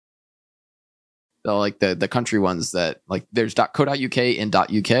the country ones that like there's .co.uk and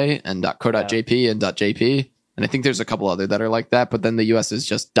 .uk and .co.jp and .jp. And I think there's a couple other that are like that, but then the US is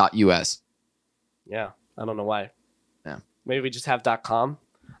just .us. Yeah. I don't know why. Yeah. Maybe we just have .com.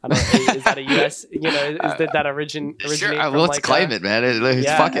 I don't know. Is that a US, is that originate Sure, from let's claim it, man.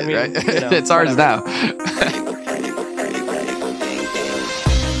 Fuck it, right? It's ours now.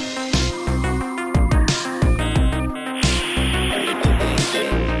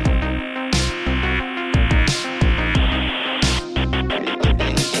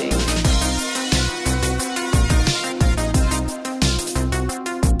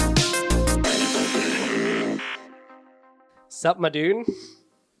 Sup, my dude?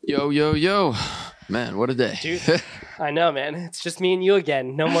 Yo. Man, what a day. Dude, I know, man. It's just me and you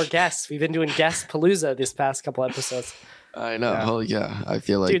again. No more guests. We've been doing guest palooza this past couple episodes. I know. Yeah. Hell yeah. I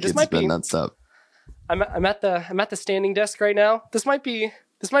feel like it's been nonstop. I'm at the standing desk right now. This might be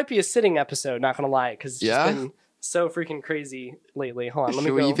a sitting episode, not gonna lie, because it's just been so freaking crazy lately. Hold on,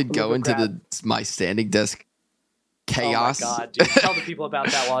 Should we even go into my standing desk chaos? Oh my god, dude. Tell the people about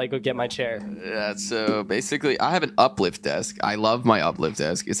that while I go get my chair. Yeah, so basically I have an uplift desk. I love my uplift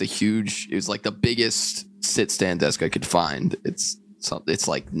desk. It was like the biggest sit stand desk I could find. It's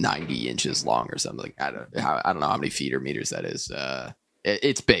like 90 inches long or something. I don't know how many feet or meters that is.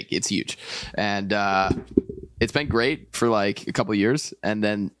 It's big. It's huge. And it's been great for like a couple of years. And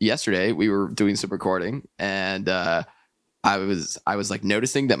then yesterday we were doing some recording and I was like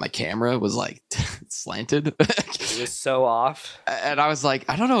noticing that my camera was like slanted. It was so off. And I was like,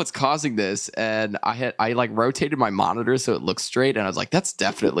 I don't know what's causing this. And I like rotated my monitor so it looks straight. And I was like, that's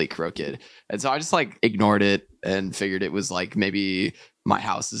definitely crooked. And so I just like ignored it and figured it was like maybe my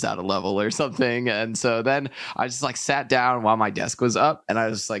house is out of level or something. And so then I just like sat down while my desk was up and I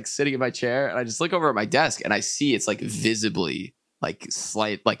was like sitting in my chair and I just look over at my desk and I see it's like visibly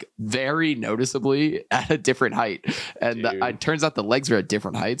like very noticeably at a different height. And it turns out the legs are at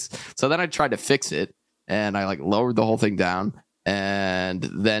different heights. So then I tried to fix it and I like lowered the whole thing down and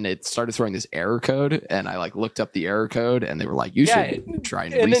then it started throwing this error code and I like looked up the error code and they were like, you should try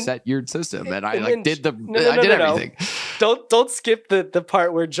and reset your system. And I like did everything. Don't skip the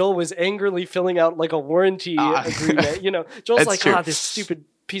part where Joel was angrily filling out like a warranty agreement. Joel's like, this stupid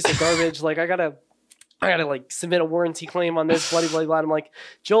piece of garbage. Like I gotta like submit a warranty claim on this, blah, blah, blah. I'm like,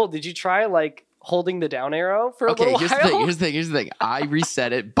 Joel, did you try like holding the down arrow for a little while? Here's the thing. I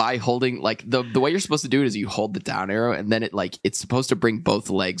reset it by holding like the way you're supposed to do it is you hold the down arrow and then it's supposed to bring both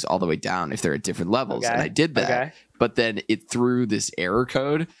legs all the way down if they're at different levels. Okay. And I did that, but then it threw this error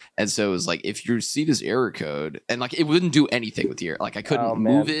code. And so it was like, if you see this error code and like, it wouldn't do anything with the error. Like I couldn't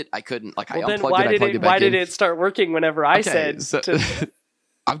move it. I couldn't I unplugged it. I plugged it back why did it start working whenever I said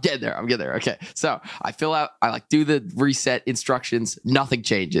I'm getting there. Okay. So I like do the reset instructions. Nothing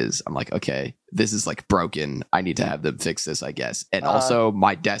changes. I'm like, okay, this is like broken. I need to have them fix this, I guess. And also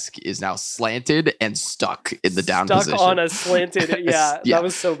my desk is now slanted and stuck in the down position. Stuck on a slanted. Yeah, that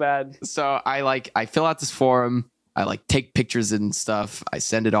was so bad. So I fill out this form. I like take pictures and stuff. I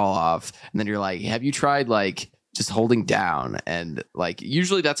send it all off. And then you're like, have you tried like just holding down? And like,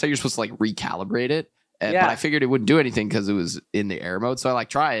 usually that's how you're supposed to like recalibrate it. But I figured it wouldn't do anything because it was in the air mode. So I like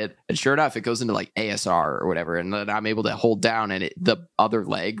try it. And sure enough, it goes into like ASR or whatever. And then I'm able to hold down and the other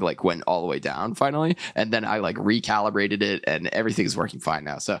leg like went all the way down finally. And then I like recalibrated it and everything's working fine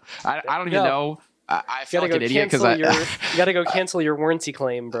now. So I don't even know. I feel like an idiot because you got to go cancel your warranty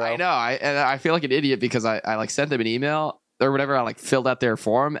claim, bro. I know. I feel like an idiot because I like sent them an email or whatever. I like filled out their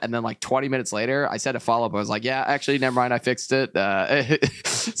form. And then like 20 minutes later, I sent a follow up. I was like, yeah, actually, never mind. I fixed it.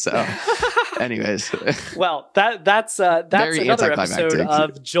 So anyways. Well, that's another episode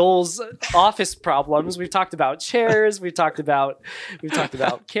of Joel's office problems. We've talked about chairs. We've talked about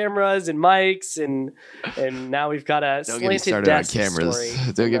cameras and mics, and now we've got a slanted desk story.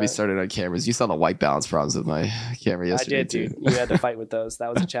 Don't get me started on cameras. You saw the white balance problems with my camera yesterday. I did, dude. You had to fight with those.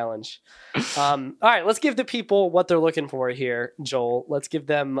 That was a challenge. All right, let's give the people what they're looking for here, Joel. Let's give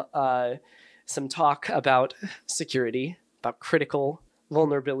them some talk about security, about critical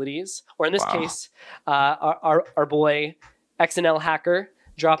vulnerabilities, or in this case, our boy XNL Hacker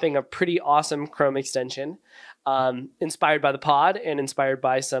dropping a pretty awesome Chrome extension, inspired by the pod and inspired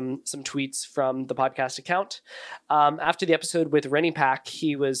by some tweets from the podcast account. After the episode with Rennie Pack,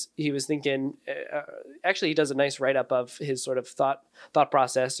 he was thinking. Actually, he does a nice write up of his sort of thought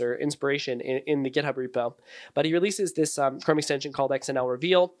process or inspiration in the GitHub repo. But he releases this Chrome extension called XNL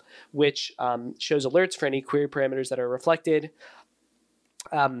Reveal, which shows alerts for any query parameters that are reflected.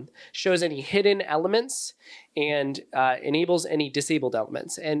 shows any hidden elements and enables any disabled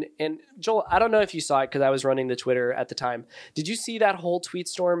elements. And Joel, I don't know if you saw it because I was running the Twitter at the time. Did you see that whole tweet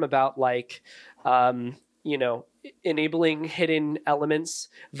storm about like, enabling hidden elements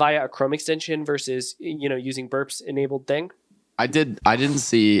via a Chrome extension versus, using Burp's enabled thing? I didn't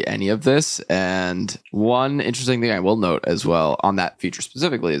see any of this. And one interesting thing I will note as well on that feature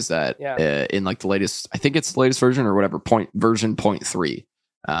specifically is that in like the latest, I think it's the latest version or whatever, version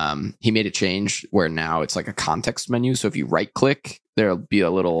 0.3, he made a change where now it's like a context menu. So if you right click, there'll be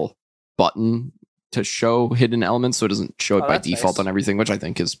a little button to show hidden elements. So it doesn't show it by default on everything, which I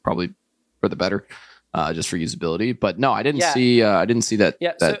think is probably for the better. Just for usability, but no, I didn't see that.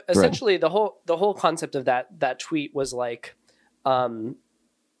 Yeah. So essentially, the whole concept of that tweet was like, Burp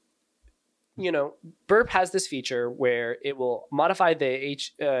has this feature where it will modify the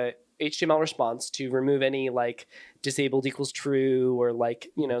HTML response to remove any like disabled equals true or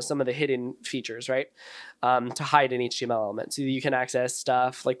like some of the hidden features, right? To hide an HTML element, so you can access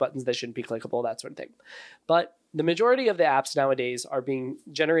stuff like buttons that shouldn't be clickable, that sort of thing. But the majority of the apps nowadays are being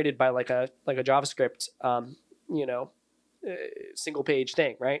generated by like a JavaScript, single page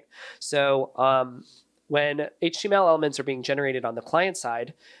thing, right? So when HTML elements are being generated on the client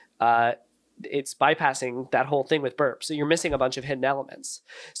side, it's bypassing that whole thing with Burp. So you're missing a bunch of hidden elements.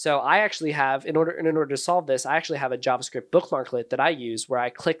 So I actually have, in order to solve this, I actually have a JavaScript bookmarklet that I use where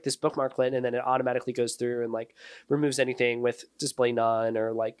I click this bookmarklet and then it automatically goes through and like removes anything with display none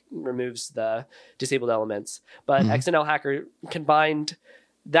or like removes the disabled elements. But XML Hacker combined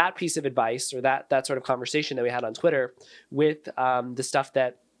that piece of advice or that sort of conversation that we had on Twitter with the stuff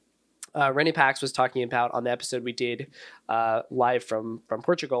that Rennie Pax was talking about on the episode we did live from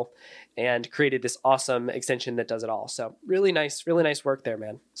Portugal, and created this awesome extension that does it all. So really nice work there,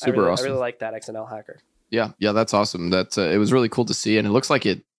 man. Super awesome. I really like that XML Hacker. Yeah, that's awesome. That's it was really cool to see, and it looks like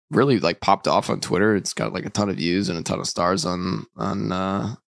it really like popped off on Twitter. It's got like a ton of views and a ton of stars on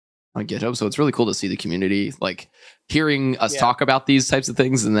GitHub. So it's really cool to see the community like hearing us talk about these types of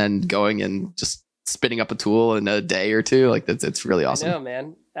things and then going and just spinning up a tool in a day or two. Like it's really awesome. I know,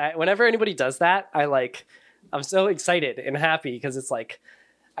 man. Whenever anybody does that, I'm so excited and happy because it's like,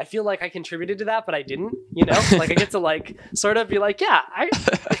 I feel like I contributed to that, but I didn't, like I get to like sort of be like,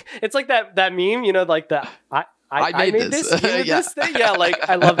 it's like that meme, like I made this thing. Yeah. Like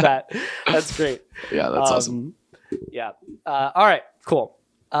I love that. That's great. Yeah. That's awesome. Yeah. All right, cool.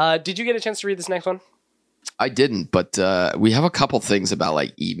 Did you get a chance to read this next one? I didn't, but we have a couple things about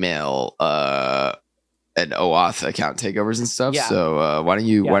like email and OAuth account takeovers and stuff. Yeah. So why don't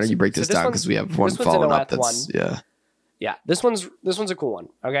you break this down, because we have one following up. That's This one's a cool one.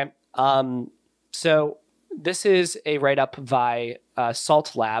 Okay. So this is a write up by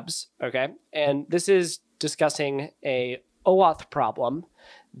Salt Labs. Okay, and this is discussing a OAuth problem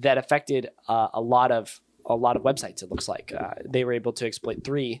that affected a lot of websites. It looks like they were able to exploit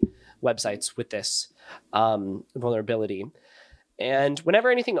 3 websites with this vulnerability. And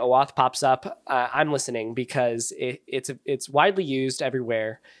whenever anything OAuth pops up, I'm listening because it's widely used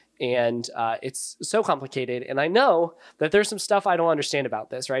everywhere, and it's so complicated. And I know that there's some stuff I don't understand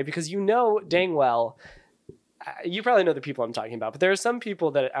about this, right? Because dang well, you probably know the people I'm talking about, but there are some people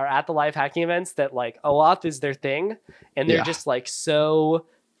that are at the live hacking events that like OAuth is their thing, and they're just like so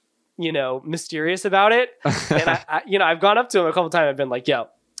mysterious about it. And I've gone up to them a couple times. I've been like, yo,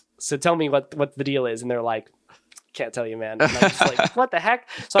 so tell me what the deal is, and they're like, can't tell you, man. And I'm just like, what the heck?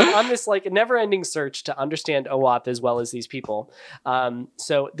 So I'm on this like never-ending search to understand OAuth as well as these people.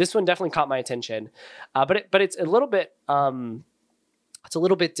 So this one definitely caught my attention, but it's a little bit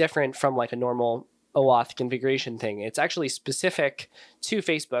different from like a normal OAuth configuration thing. It's actually specific to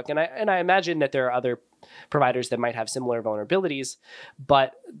Facebook, and I imagine that there are other providers that might have similar vulnerabilities.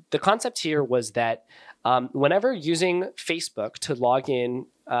 But the concept here was that whenever using Facebook to log in,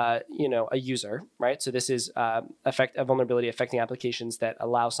 a user, right? So this is a vulnerability affecting applications that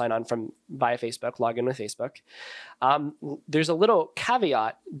allow sign-on via Facebook, log in with Facebook. There's a little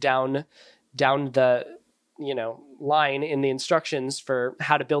caveat down the line in the instructions for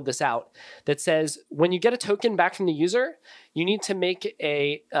how to build this out that says when you get a token back from the user, you need to make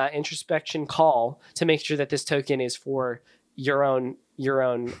a introspection call to make sure that this token is for your own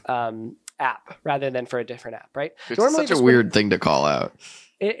app rather than for a different app, right? It's normally such a weird thing to call out.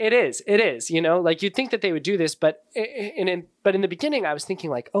 It is, like you'd think that they would do this, but in the beginning I was thinking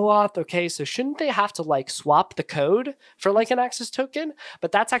like, OAuth, okay, so shouldn't they have to like swap the code for like an access token?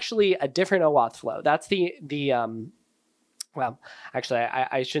 But that's actually a different OAuth flow. That's well, actually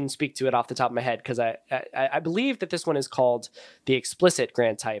I shouldn't speak to it off the top of my head because I believe that this one is called the explicit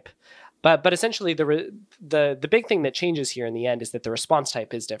grant type. But essentially, the big thing that changes here in the end is that the response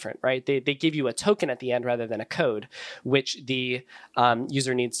type is different, right? They give you a token at the end rather than a code, which the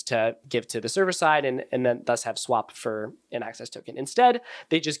user needs to give to the server side and then thus have swap for an access token. Instead,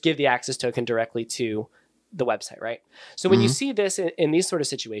 they just give the access token directly to the website, right? So when you see this in these sort of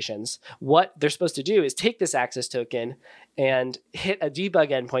situations, what they're supposed to do is take this access token and hit a debug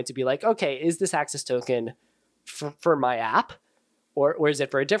endpoint to be like, okay, is this access token for my app? Or is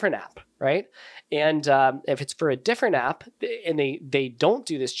it for a different app, right? And if it's for a different app and they don't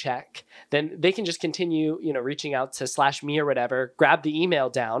do this check, then they can just continue, reaching out to /me or whatever, grab the email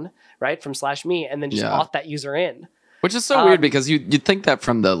down, right, from /me, and then just auth that user in. Which is so weird because you'd think that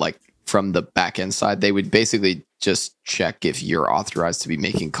from the back end side, they would basically just check if you're authorized to be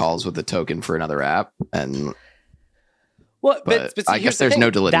making calls with a token for another app. And but see, I guess there's no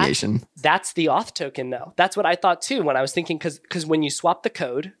delineation. That's the auth token, though. That's what I thought too when I was thinking, because when you swap the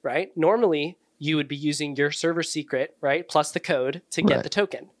code, right, normally you would be using your server secret, right, plus the code to get the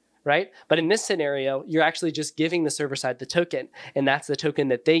token, right? But in this scenario, you're actually just giving the server side the token, and that's the token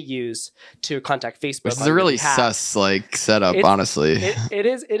that they use to contact Facebook. Which is a really sus setup, honestly. It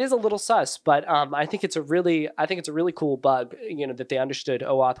is a little sus, but I think it's a really cool bug, that they understood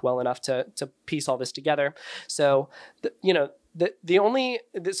OAuth well enough to piece all this together. So so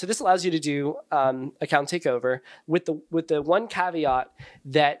this allows you to do account takeover with the one caveat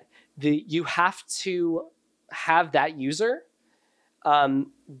that you have to have that user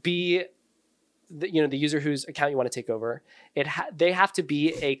be the user whose account you want to take over. They have to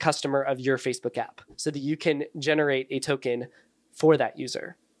be a customer of your Facebook app so that you can generate a token for that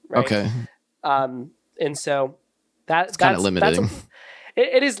user. Right? Okay. And so that's kind of limiting.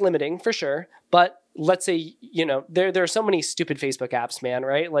 It is limiting for sure. But let's say, there are so many stupid Facebook apps, man,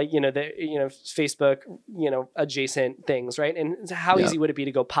 right? Like, Facebook, adjacent things, right? And how easy would it be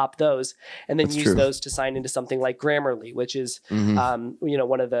to go pop those and then use those to sign into something like Grammarly, which is,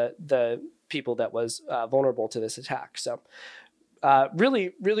 one of the people that was vulnerable to this attack. So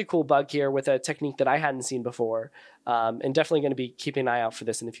really, really cool bug here with a technique that I hadn't seen before, and definitely going to be keeping an eye out for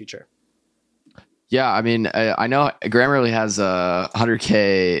this in the future. Yeah, I mean, I know Grammarly has a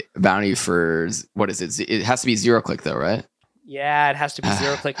 100K bounty for, what is it? It has to be 0-click though, right? Yeah, it has to be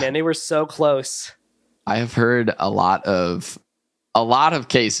 0-click, man. They were so close. I have heard a lot of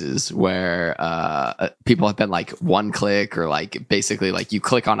cases where people have been like 1-click or like basically like you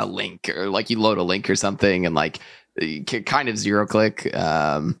click on a link or like you load a link or something and like kind of 0-click,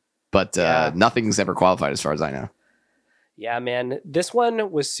 but nothing's ever qualified as far as I know. Yeah, man, this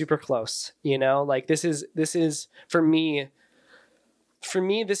one was super close. Like this is for me,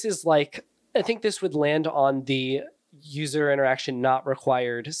 this is like, I think this would land on the user interaction not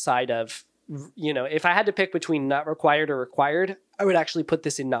required side of, if I had to pick between not required or required, I would actually put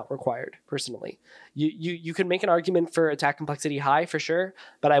this in not required personally. You can make an argument for attack complexity high for sure,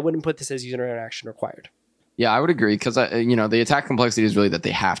 but I wouldn't put this as user interaction required. Yeah, I would agree because, the attack complexity is really that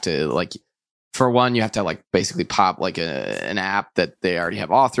they have to like, for one, you have to like basically pop like an app that they already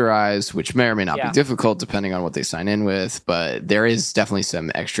have authorized, which may or may not be difficult depending on what they sign in with. But there is definitely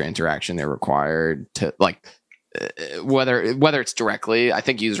some extra interaction they're required to like, whether it's directly. I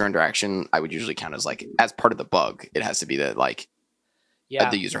think user interaction I would usually count as part of the bug. It has to be that like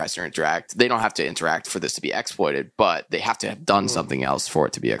the user has to interact. They don't have to interact for this to be exploited, but they have to have done something else for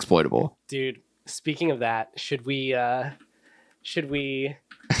it to be exploitable. Dude, speaking of that, should we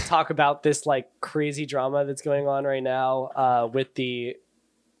talk about this like crazy drama that's going on right now with the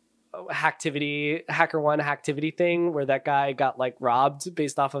HackerOne thing where that guy got like robbed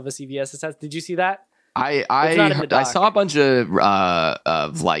based off of a CVS assessment? Did you see that? I saw a bunch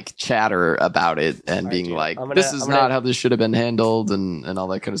of like chatter about it and being like, this is not how this should have been handled and all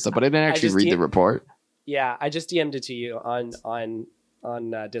that kind of stuff. But I didn't actually read the report. Yeah, I just DM'd it to you on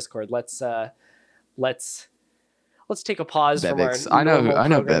Discord. Let's take a pause Bebix. from our I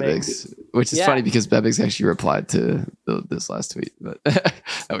know Bebix, which is funny because Bebix actually replied to this last tweet, but that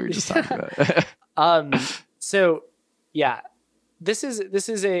we were just talking about. So yeah, this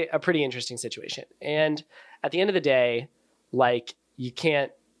is a pretty interesting situation. And at the end of the day, like you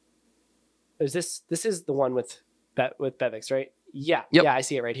can't, this is the one with Bebix, right? Yeah. Yep. Yeah. I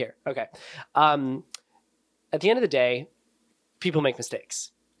see it right here. Okay. At the end of the day, people make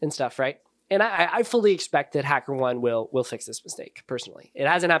mistakes and stuff, right? And I fully expect that HackerOne will fix this mistake personally. It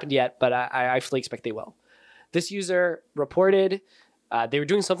hasn't happened yet, but I fully expect they will. This user reported they were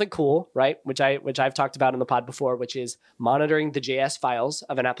doing something cool, right? Which I've talked about in the pod before, which is monitoring the JS files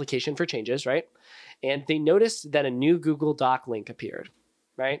of an application for changes, right? And they noticed that a new Google Doc link appeared,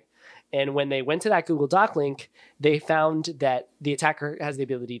 right? And when they went to that Google Doc link, they found that the attacker has the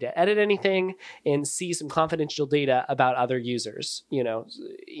ability to edit anything and see some confidential data about other users,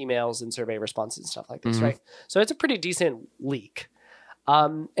 emails and survey responses and stuff like this, right? So it's a pretty decent leak.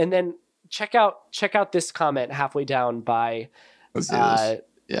 And then check out this comment halfway down by Let's do this.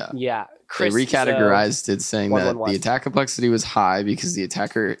 Yeah. Chris, they recategorized it, saying that the attack complexity was high because the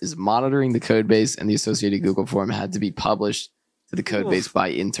attacker is monitoring the code base and the associated Google form had to be published to the code base by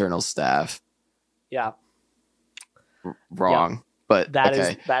internal staff. Yeah. Wrong. Yeah. But that okay.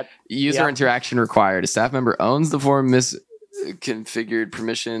 is that user interaction required. A staff member owns the form, misconfigured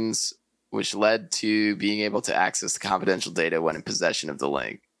permissions, which led to being able to access the confidential data when in possession of the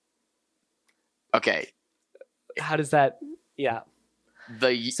link. Okay. How does that? Yeah.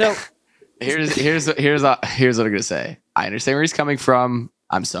 So here's what I'm gonna say. I understand where he's coming from.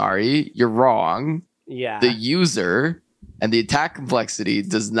 I'm sorry, you're wrong. Yeah. The user and the attack complexity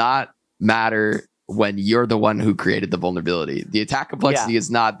does not matter when you're the one who created the vulnerability. The attack complexity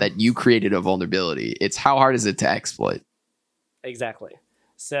is not that you created a vulnerability. It's how hard is it to exploit. Exactly.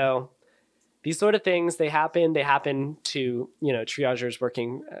 So these sort of things, they happen to, triagers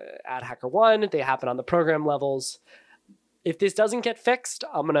working at HackerOne. They happen on the program levels. If this doesn't get fixed,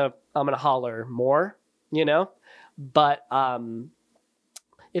 I'm going to holler more, but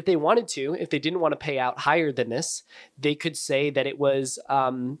if they wanted to, if they didn't want to pay out higher than this, they could say that it was,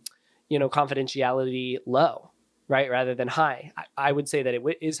 confidentiality low, right? Rather than high. I would say that it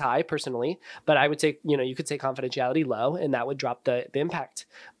is high personally, but I would say, you could say confidentiality low and that would drop the impact.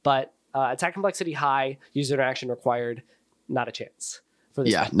 But attack complexity high, user interaction required, not a chance for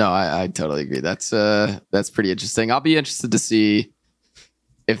this. Yeah, no, I totally agree. That's pretty interesting. I'll be interested to see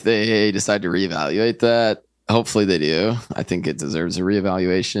if they decide to reevaluate that. Hopefully they do. I think it deserves a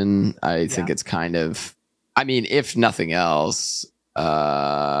reevaluation. I think it's kind of, if nothing else,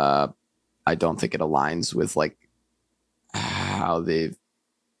 I don't think it aligns with like how they've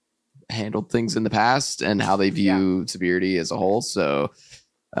handled things in the past and how they view severity as a whole. So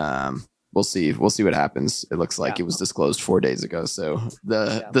we'll see what happens. It looks like it was disclosed 4 days ago, so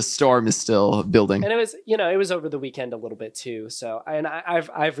the storm is still building. And it was over the weekend a little bit too. So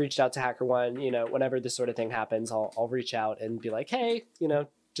I've reached out to HackerOne. Whenever this sort of thing happens, I'll reach out and be like, hey,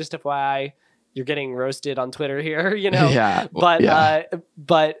 just FYI, you're getting roasted on Twitter here, But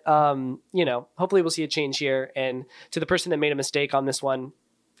hopefully we'll see a change here. And to the person that made a mistake on this one,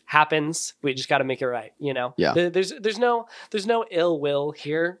 happens. We just got to make it right. There's no ill will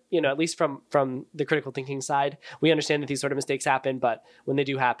here. At least from the critical thinking side, we understand that these sort of mistakes happen, but when they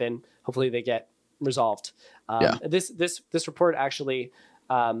do happen, hopefully they get resolved. This report actually,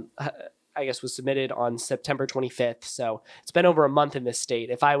 I guess, was submitted on September 25th. So it's been over a month in this state.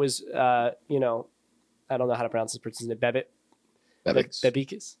 If I was, I don't know how to pronounce this person's name.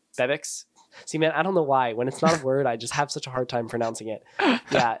 Bebix. See, man, I don't know why. When it's not a word, I just have such a hard time pronouncing it.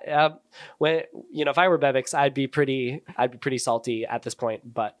 When if I were Bebix, I'd be pretty salty at this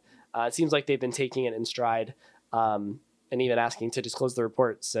point. But it seems like they've been taking it in stride, and even asking to disclose the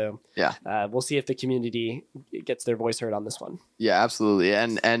report. So we'll see if the community gets their voice heard on this one. Yeah, absolutely.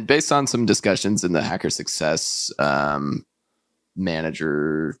 And based on some discussions in the hacker success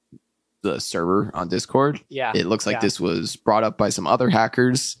manager, the server on Discord, it looks like this was brought up by some other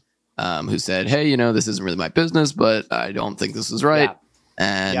hackers. Who said, hey, this isn't really my business, but I don't think this is right.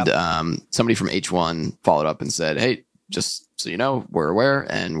 And somebody from H1 followed up and said, hey, just so you know, we're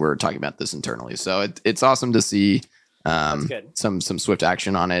aware and we're talking about this internally. So it's awesome to see some swift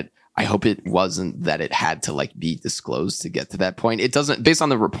action on it. I hope it wasn't that it had to be disclosed to get to that point. It doesn't, based on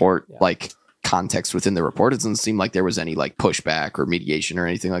the report, context within the report, it doesn't seem like there was any pushback or mediation or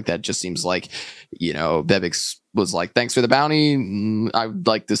anything like that. It just seems like, Bebix was like, thanks for the bounty. I would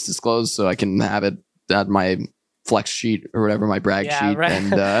like this disclosed so I can have it at my flex sheet or whatever, my brag sheet. Right.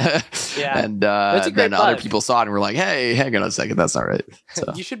 And then other people saw it and were like, hey, hang on a second, that's not right.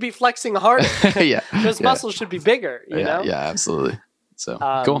 So. You should be flexing harder. Those muscles should be bigger, you know? Yeah, absolutely. So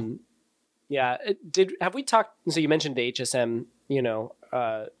cool. Yeah. Have we talked, so you mentioned the HSM,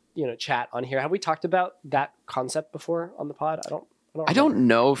 chat on here. Have we talked about that concept before on the pod? I don't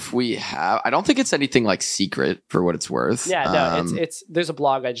know if we have. I don't think it's anything secret for what it's worth. Yeah, no, it's there's a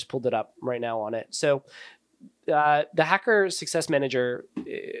blog. I just pulled it up right now on it. So the Hacker Success Manager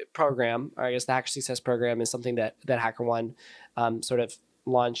program, or I guess the Hacker Success program, is something that HackerOne sort of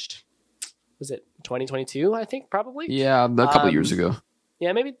launched. Was it 2022? I think probably. Yeah, a couple of years ago.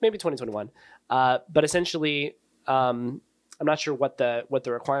 Yeah, maybe 2021. But essentially, I'm not sure what the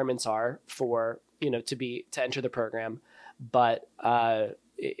requirements are for to enter the program. But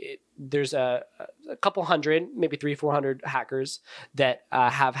there's a couple hundred, maybe 300-400 hackers that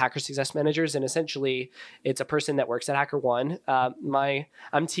have hacker success managers, and essentially it's a person that works at HackerOne.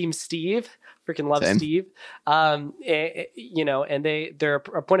 I'm Team Steve. Freaking love Same. Steve. You know, and they're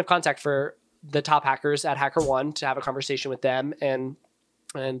a point of contact for the top hackers at HackerOne to have a conversation with them and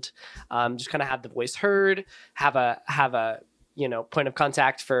just kind of have the voice heard, have a you know, point of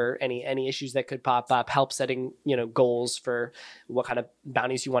contact for any issues that could pop up, help setting, you know, goals for what kind of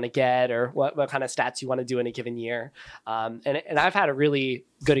bounties you want to get or what kind of stats you want to do in a given year. And I've had a really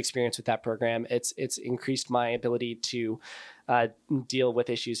good experience with that program. It's increased my ability to deal with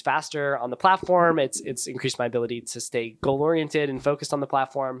issues faster on the platform. It's increased my ability to stay goal oriented and focused on the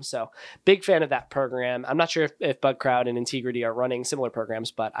platform. So big fan of that program. I'm not sure if BugCrowd and Integrity are running similar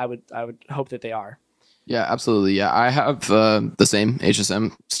programs, but I would hope that they are. Yeah, absolutely. Yeah, I have the same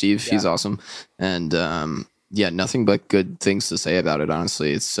HSM, Steve. He's awesome. And yeah, nothing but good things to say about it,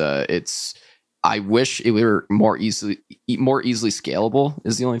 honestly. It's I wish it were more easily scalable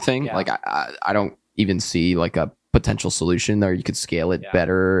is the only thing. Yeah. Like I don't even see like a potential solution there you could scale it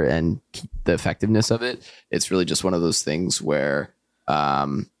better and keep the effectiveness of it. It's really just one of those things where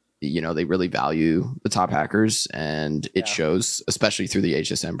you know, they really value the top hackers, and it shows, especially through the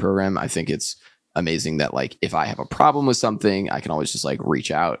HSM program. I think it's amazing that like if I have a problem with something, I can always just like reach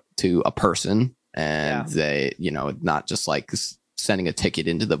out to a person and they, you know, not just like sending a ticket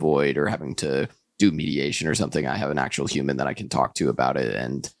into the void or having to do mediation or something. I have an actual human that I can talk to about it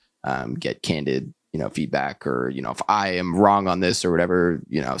and get candid, you know, feedback, or, you know, if I am wrong on this or whatever,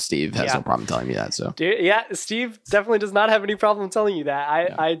 you know, Steve has no problem telling me that. So yeah, Steve definitely does not have any problem telling you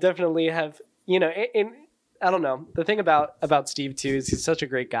that. I definitely have, you know, I don't know. The thing about Steve too is he's such a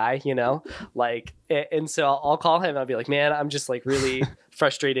great guy, you know, like, and so I'll call him and I'll be like, man, I'm just like really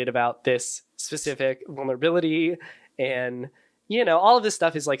frustrated about this specific vulnerability. And, you know, all of this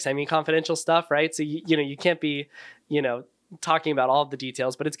stuff is like semi-confidential stuff, right? So, you know, you can't be, you know, talking about all of the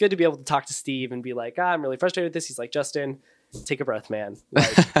details, but it's good to be able to talk to Steve and be like, I'm really frustrated with this. He's like, Justin, take a breath, man.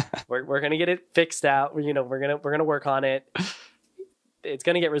 Like, we're going to get it fixed out. You know, we're going to work on it. It's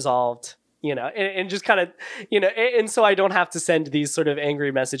going to get resolved. You know, and just kind of, you know, and so I don't have to send these sort of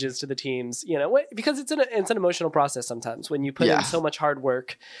angry messages to the teams, you know, because it's an emotional process sometimes when you put in so much hard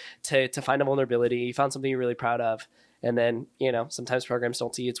work to find a vulnerability, you found something you're really proud of, and then, you know, sometimes programs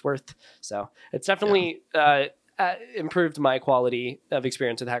don't see its worth. So it's definitely improved my quality of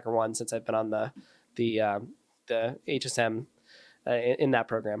experience with HackerOne since I've been on the HSM in that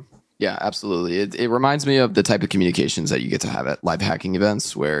program. Yeah, absolutely. It reminds me of the type of communications that you get to have at live hacking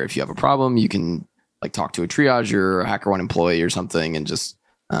events, where if you have a problem, you can like talk to a triage or a HackerOne employee or something, and just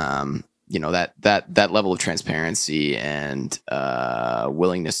you know, that level of transparency and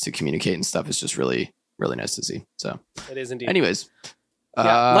willingness to communicate and stuff is just really, really nice to see. So it is indeed. Anyways, we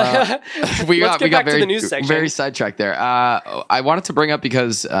got very, to the news section. Very sidetracked there. I wanted to bring up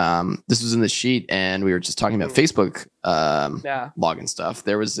because this was in the sheet and we were just talking about Facebook login stuff.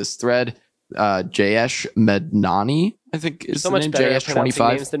 There was this thread, Jayesh Mednani, I think is so the much name. better Jayesh25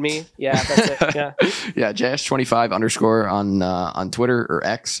 names than me. Yeah, that's it. Yeah, yeah, Jayesh25 _ on Twitter or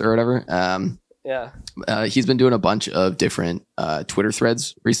X or whatever. He's been doing a bunch of different Twitter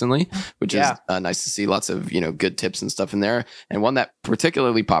threads recently, which is nice to see. Lots of, you know, good tips and stuff in there. And one that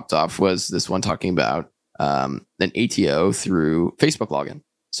particularly popped off was this one talking about an ATO through Facebook login.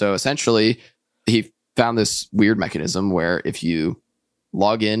 So essentially, he found this weird mechanism where if you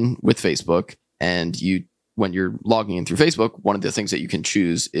log in with Facebook and when you're logging in through Facebook, one of the things that you can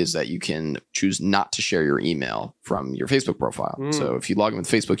choose is that you can choose not to share your email from your Facebook profile. So if you log in with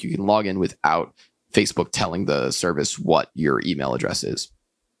Facebook, you can log in without Facebook telling the service what your email address is.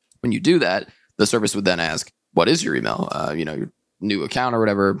 When you do that, the service would then ask, what is your email? You know, your new account or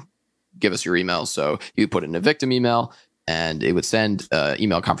whatever, give us your email. So you put in a victim email and it would send an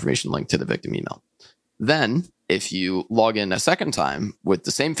email confirmation link to the victim email. Then if you log in a second time with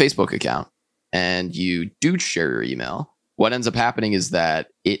the same Facebook account, and you do share your email, what ends up happening is that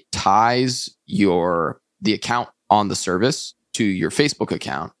it ties the account on the service to your Facebook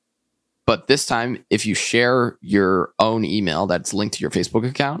account. But this time, if you share your own email that's linked to your Facebook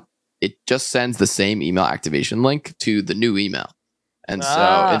account, it just sends the same email activation link to the new email. And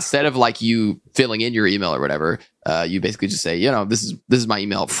so instead of like you filling in your email or whatever, you basically just say, you know, this is my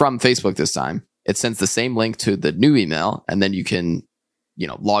email from Facebook this time. It sends the same link to the new email, and then you can, you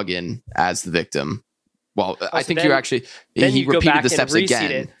know, log in as the victim. Well, I think you actually, he repeated the steps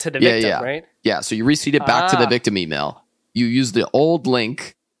again. It to the victim, right? Yeah. So you reseed it back to the victim email. You use the old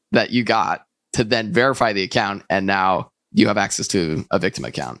link that you got to then verify the account. And now you have access to a victim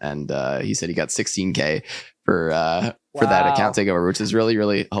account. And he said he got $16K for for that Wow. account takeover, which is really,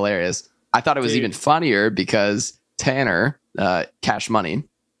 really hilarious. I thought it was even funnier because Tanner, Cash Money,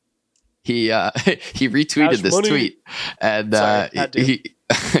 he retweeted this tweet, and he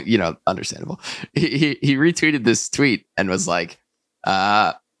you know, understandable. He retweeted this tweet and was like,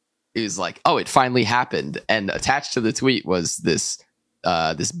 he was like, oh, it finally happened. And attached to the tweet was this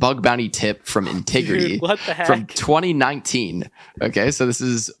bug bounty tip from Integrity. Dude, what the heck? From 2019. Okay, so this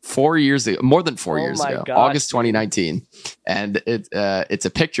is 4 years ago, more than 4 years ago, gosh, August 2019. And it's a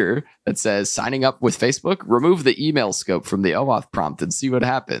picture that says signing up with Facebook, remove the email scope from the OAuth prompt and see what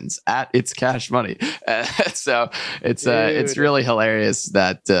happens at It's Cash Money. So it's really hilarious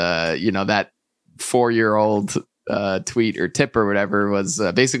that you know, that 4-year-old tweet or tip or whatever was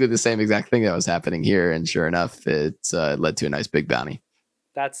basically the same exact thing that was happening here, and sure enough, it led to a nice big bounty.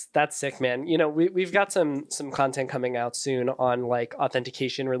 That's sick, man. You know, we've got some content coming out soon on like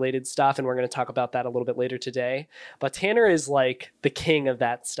authentication related stuff, and we're going to talk about that a little bit later today. But Tanner is like the king of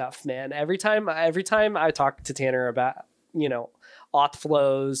that stuff, man. Every time I talk to Tanner about, you know, auth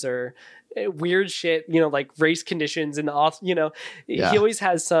flows or weird shit, you know, like race conditions in the auth, you know, he always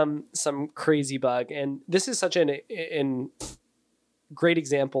has some crazy bug, and this is such an great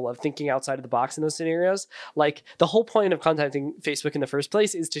example of thinking outside of the box in those scenarios. Like, the whole point of contacting Facebook in the first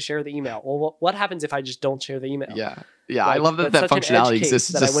place is to share the email. Well, what happens if I just don't share the email? Yeah. Like, I love that functionality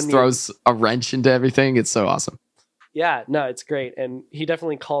exists. It just throws a wrench into everything. It's so awesome. Yeah, no, it's great. And he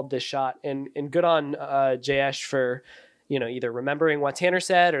definitely called this shot, and good on Jayesh for, you know, either remembering what Tanner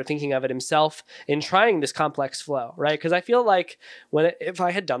said or thinking of it himself and trying this complex flow, right? Because I feel like if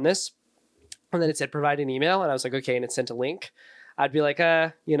I had done this and then it said provide an email and I was like, okay, and it sent a link, I'd be like,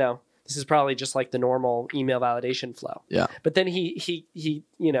 you know, this is probably just like the normal email validation flow. Yeah. But then he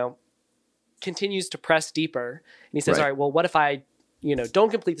you know, continues to press deeper, and he says, all right, well, what if I, you know,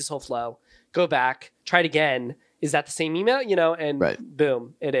 don't complete this whole flow, go back, try it again? Is that the same email? You know, and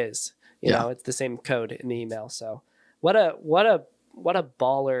boom, it is. You know, it's the same code in the email. So what a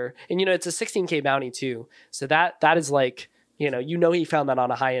baller. And, you know, it's a 16K bounty too. So that is like, you know, he found that on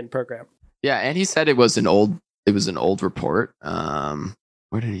a high end program. Yeah. And he said it was an old report.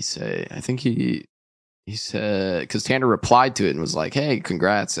 What did he say? I think he said, because Tanner replied to it and was like, hey,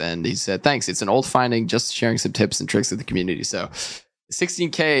 congrats. And he said, thanks. It's an old finding, just sharing some tips and tricks with the community. So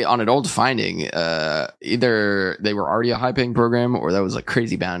 16K on an old finding, either they were already a high paying program or that was a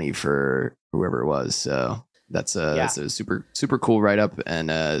crazy bounty for whoever it was. So that's a super, super cool write up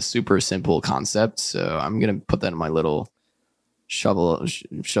and a super simple concept. So I'm going to put that in my little shove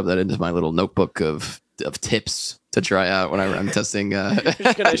that into my little notebook of tips to try out whenever I'm testing. You're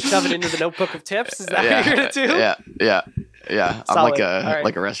just going to shove it into the notebook of tips? Is that what you're going to do? Yeah. I'm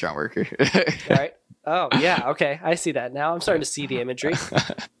like a restaurant worker. All right. Oh, yeah. Okay. I see that now. I'm starting to see the imagery.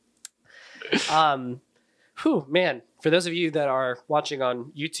 Man. For those of you that are watching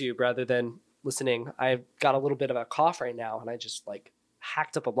on YouTube rather than listening, I've got a little bit of a cough right now, and I just like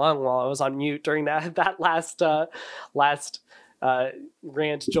hacked up a lung while I was on mute during that last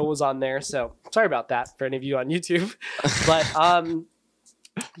rant Joel was on there. So sorry about that for any of you on YouTube. But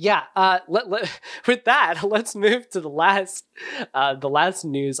with that, let's move to the last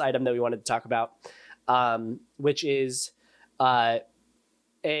news item that we wanted to talk about, which is a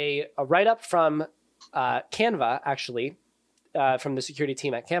write-up from Canva, actually, from the security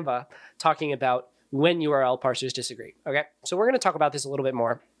team at Canva, talking about when URL parsers disagree. Okay, so we're going to talk about this a little bit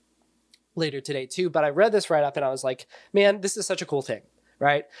more later today too, but I read this write-up and I was like, man, this is such a cool thing,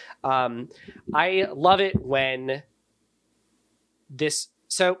 right? I love it when this.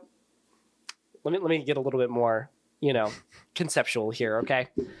 So let me get a little bit more, you know, conceptual here, okay?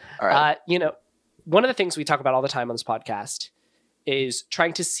 All right. You know, one of the things we talk about all the time on this podcast is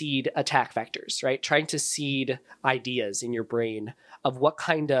trying to seed attack vectors, right? Trying to seed ideas in your brain of what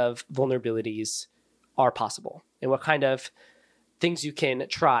kind of vulnerabilities are possible and what kind of things you can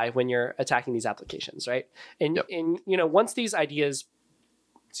try when you're attacking these applications, right? And you know, once these ideas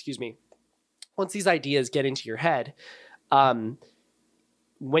get into your head,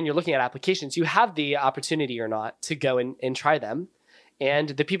 when you're looking at applications, you have the opportunity or not to go and try them. And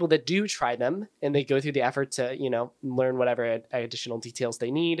the people that do try them and they go through the effort to, you know, learn whatever additional details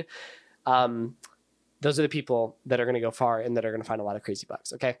they need, those are the people that are going to go far and that are going to find a lot of crazy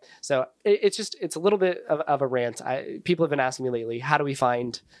bugs. Okay. So it's a little bit of a rant. People have been asking me lately, how do we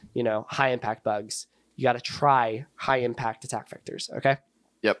find, you know, high impact bugs? You got to try high impact attack vectors. Okay.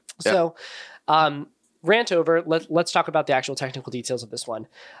 Yep. So, rant over. Let's talk about the actual technical details of this one.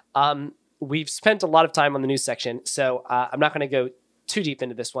 We've spent a lot of time on the news section, so I'm not going to go too deep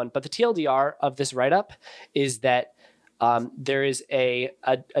into this one, but the TLDR of this write-up is that there is a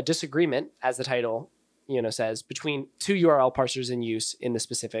disagreement, as the title, says between two URL parsers in use in the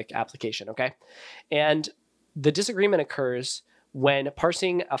specific application. Okay. And the disagreement occurs when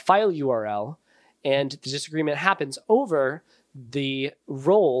parsing a file URL, and the disagreement happens over the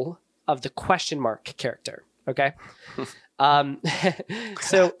role of the question mark character. Okay.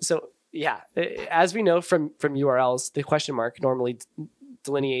 So yeah, as we know from URLs, the question mark normally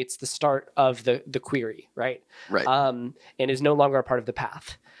delineates the start of the query, right? Right. And is no longer a part of the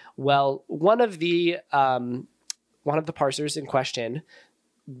path. Well, one of the parsers in question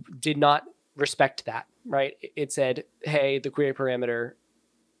did not respect that, right? It said, hey, the query parameter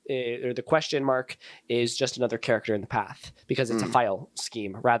or the question mark is just another character in the path because it's a file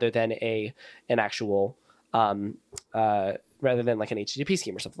scheme rather than an actual rather than like an HTTP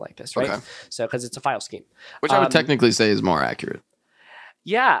scheme or something like this, right? Okay. So because it's a file scheme, which I would technically say is more accurate.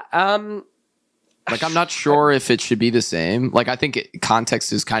 Yeah. Like I'm not sure if it should be the same. Like I think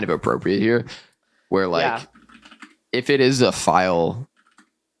context is kind of appropriate here, where like if it is a file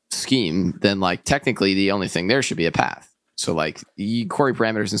scheme, then like technically the only thing there should be a path. So like the query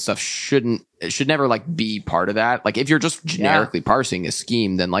parameters and stuff should never like be part of that. Like if you're just generically parsing a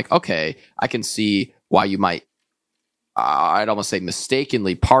scheme, then like, okay, I can see why you might, I'd almost say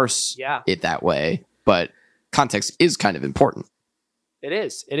mistakenly parse it that way, but context is kind of important. It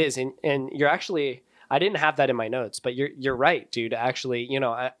is. And you're actually, I didn't have that in my notes, but you're right, dude. Actually,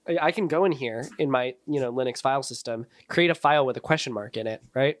 I can go in here in my, Linux file system, create a file with a question mark in it,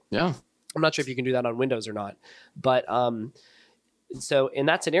 right? Yeah. I'm not sure if you can do that on Windows or not, but so in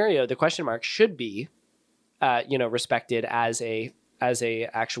that scenario, the question mark should be, respected as a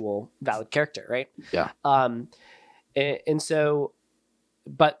actual valid character, right? Yeah. And so,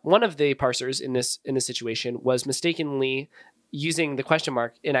 but one of the parsers in this situation was mistakenly using the question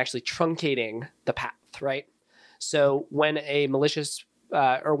mark and actually truncating the path, right? So when a malicious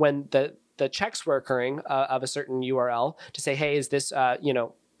or when the checks were occurring of a certain URL to say, hey, is this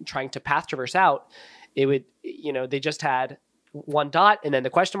trying to path traverse out, it would, they just had one dot and then the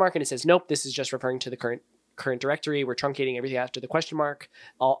question mark, and it says, nope, this is just referring to the current directory. We're truncating everything after the question mark.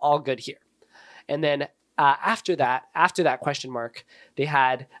 All good here. And then after that question mark, they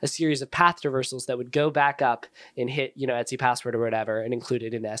had a series of path traversals that would go back up and hit, etc password or whatever and include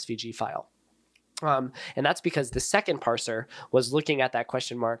it in the SVG file. And that's because the second parser was looking at that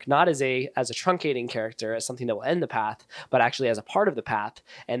question mark not as a truncating character, as something that will end the path, but actually as a part of the path,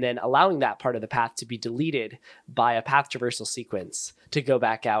 and then allowing that part of the path to be deleted by a path traversal sequence to go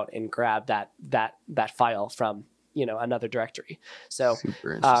back out and grab that file from another directory. So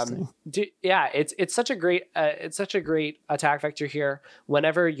super interesting. It's such a great attack vector here.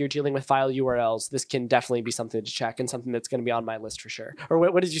 Whenever you're dealing with file URLs, this can definitely be something to check and something that's going to be on my list for sure. Or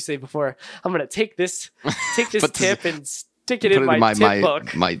what did you say before? I'm going to take this tip and stick it in my tip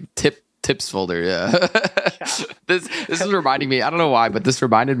book. My tips folder. Yeah. This is reminding me, I don't know why, but this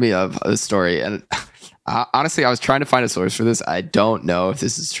reminded me of a story. And honestly, I was trying to find a source for this. I don't know if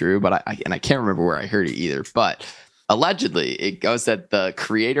this is true, but I can't remember where I heard it either. But allegedly, it goes that the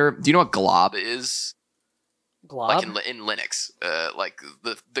creator. Do you know what glob is? Glob? Like in Linux, like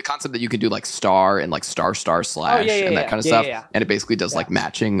the concept that you can do like star and like star slash and that kind of stuff, and it basically does like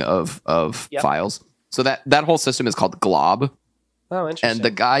matching of files. So that whole system is called glob. Oh, interesting. And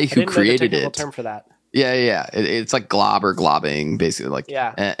the guy who created it, term for that. Yeah. It's like glob or globbing, basically. Like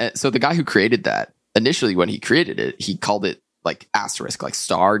and so the guy who created that, initially when he created it, he called it like asterisk, like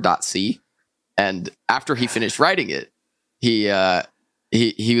star.c. And after he finished writing it, he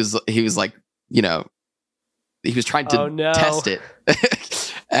was like, he was trying to test it.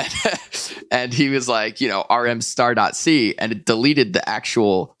 and he was like, rm star.c, and it deleted the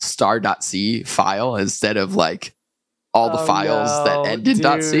actual star.c file instead of like all the files that end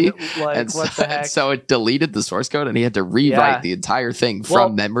in .c. Like, and what the heck? So it deleted the source code and he had to rewrite the entire thing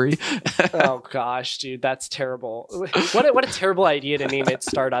from memory. Oh gosh, dude, that's terrible. What a terrible idea to name it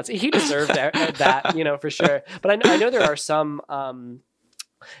star.c. He deserved that, for sure. But I know there are some,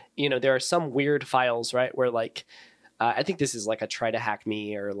 there are some weird files, right? Where like, I think this is like a try to hack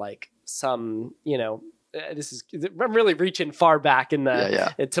me or like some, I'm really reaching far back in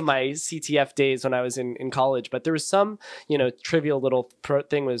to my CTF days when I was in college, but there was some, trivial little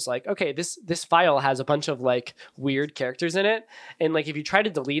thing was like, okay, this file has a bunch of like weird characters in it. And like, if you try to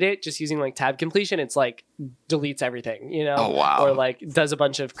delete it just using like tab completion, it's like deletes everything, Oh, wow. or like does a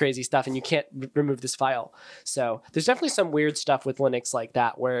bunch of crazy stuff and you can't remove this file. So there's definitely some weird stuff with Linux like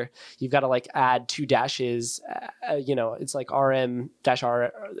that, where you've got to like add 2 dashes, it's like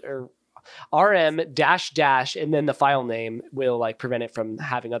rm-r or rm dash and then the file name will like prevent it from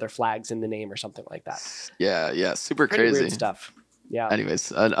having other flags in the name or something like that. Yeah, super Pretty crazy weird stuff. Yeah.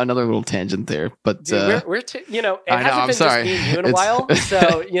 Anyways, another little tangent there, but Dude, you know, it I know, hasn't I'm been sorry. just me and you in a while,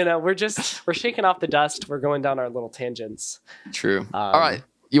 so you know, we're shaking off the dust. We're going down our little tangents. True. All right,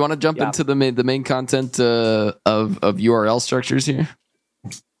 you want to jump yeah. into the main content of URL structures here?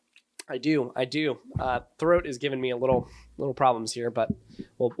 I do. Throat is giving me a little problems here, but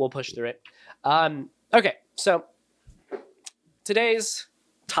we'll push through it. Okay, so today's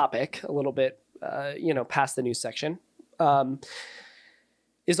topic, a little bit, past the news section,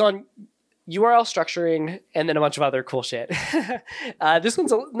 is on URL structuring and then a bunch of other cool shit. This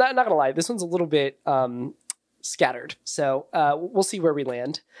one's not gonna lie, this one's a little bit scattered, so we'll see where we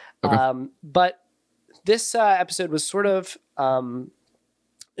land. Okay. But this episode was sort of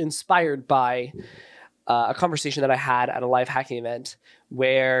inspired by a conversation that I had at a live hacking event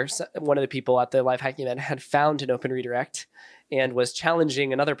where one of the people at the live hacking event had found an open redirect and was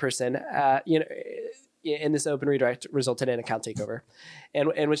challenging another person, in this open redirect resulted in account takeover,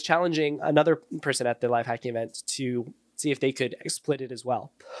 and was challenging another person at the live hacking event to see if they could exploit it as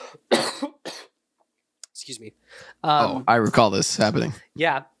well. Excuse me. I recall this happening.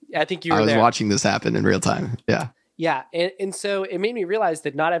 Yeah, I think you were I was there. watching this happen in real time. Yeah. Yeah, and so it made me realize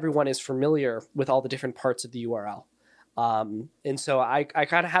that not everyone is familiar with all the different parts of the URL. And so I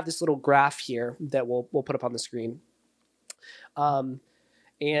kind of have this little graph here that we'll put up on the screen.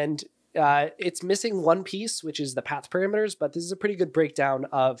 And it's missing one piece, which is the path parameters, but this is a pretty good breakdown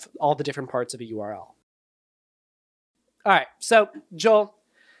of all the different parts of a URL. All right, so Joel,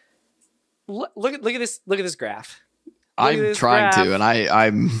 look at this graph. I'm trying to,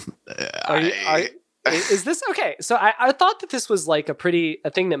 and is this okay? So I thought that this was like a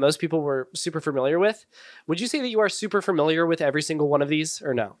thing that most people were super familiar with. Would you say that you are super familiar with every single one of these,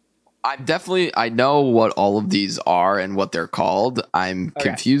 or no? I know what all of these are and what they're called. I'm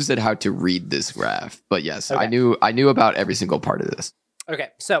confused at how to read this graph, but yes, okay. I knew about every single part of this. Okay,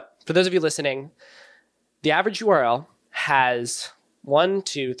 so for those of you listening, the average URL has 1,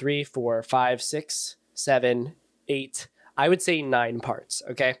 2, 3, 4, 5, 6, 7, 8. I would say 9 parts.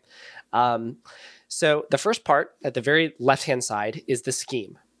 Okay. So the first part at the very left-hand side is the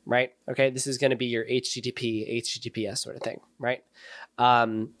scheme, right? Okay, this is going to be your HTTP, HTTPS sort of thing, right?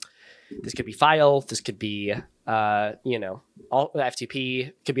 This could be file, this could be, all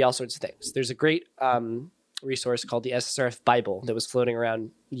FTP, could be all sorts of things. There's a great resource called the SSRF Bible that was floating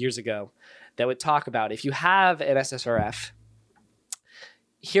around years ago that would talk about if you have an SSRF,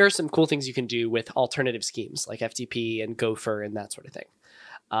 here are some cool things you can do with alternative schemes like FTP and Gopher and that sort of thing.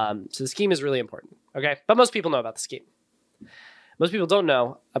 So the scheme is really important, okay? But most people know about the scheme. Most people don't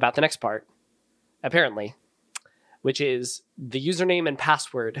know about the next part, apparently, which is the username and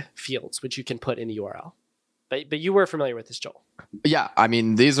password fields, which you can put in the URL. But you were familiar with this, Joel. Yeah, I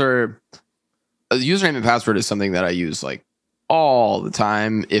mean, these are... The username and password is something that I use like all the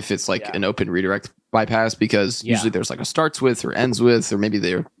time if it's like an open redirect bypass, because usually there's like a starts with or ends with, or maybe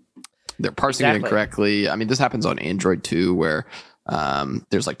they're parsing it incorrectly. I mean, this happens on Android too, where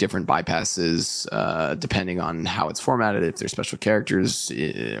there's like different bypasses depending on how it's formatted, if there's special characters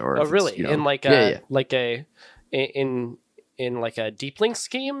or really in like in like a deep link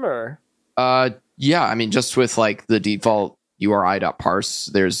scheme, or I mean, just with like the default URI.parse,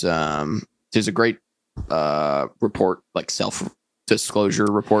 there's a great report, like self-disclosure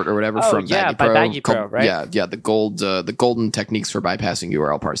report or whatever from Baggy Pro, right? Yeah, the golden techniques for bypassing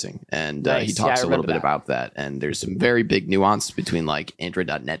URL parsing, and he talks a little bit about that. And there's some very big nuance between like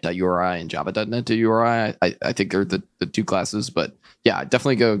Android.net.uri and Java.net.uri. I think they're the two classes, but yeah,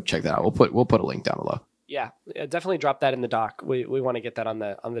 definitely go check that out. We'll put a link down below. Yeah, definitely drop that in the doc. We want to get that on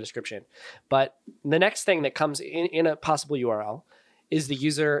the description. But the next thing that comes in a possible URL is the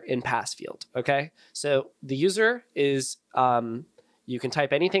user in pass field. Okay, so the user is you can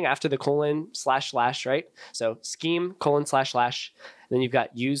type anything after the :/ right? So scheme : / then you've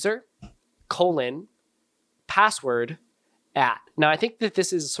got user : password @ Now I think that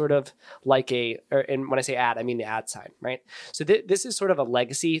this is sort of like and when I say @ I mean the @ sign, right? So this is sort of a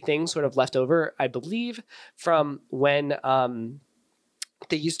legacy thing, sort of left over, I believe, from when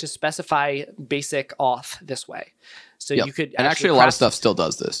they used to specify basic auth this way. So you could actually a lot of stuff still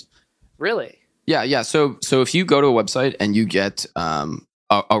does this. Really? Yeah. So if you go to a website and you get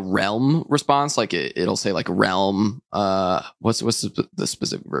a realm response, like it'll say like realm, what's the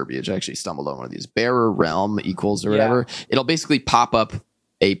specific verbiage? I actually stumbled on one of these. Bearer realm equals or whatever. It'll basically pop up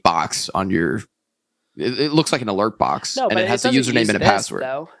a box on your. It looks like an alert box, and it has a username and a password.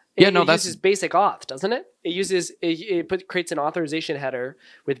 Though. It uses basic auth, doesn't it? It creates an authorization header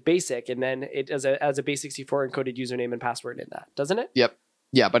with basic, and then it has a base 64 encoded username and password in that, doesn't it? Yep.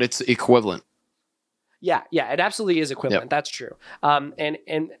 Yeah, but it's equivalent. Yeah, it absolutely is equivalent. Yep. That's true. And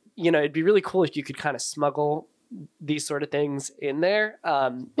it'd be really cool if you could kind of smuggle these sort of things in there.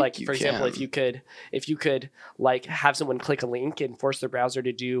 Like for example, if you could like have someone click a link and force their browser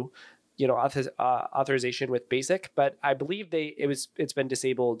to do, authorization with basic. But I believe it's been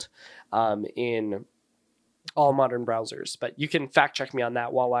disabled in all modern browsers. But you can fact check me on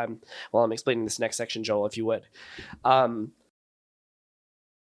that while I'm explaining this next section, Joel, if you would.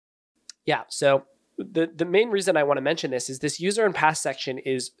 So the main reason I want to mention this is this user and pass section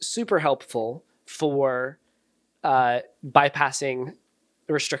is super helpful for bypassing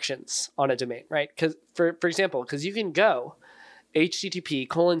restrictions on a domain, right? Because for example, because you can go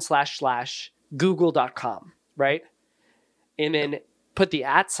http://google.com, right? And then put the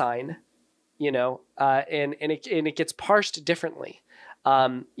 @ sign, and it gets parsed differently,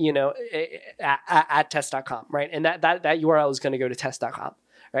 at test.com, right? And that URL is going to go to test.com.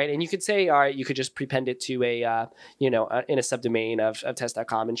 Right. And you could say, all right, you could just prepend it to in a subdomain of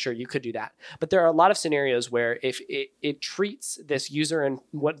test.com. And sure, you could do that. But there are a lot of scenarios where if it treats this user and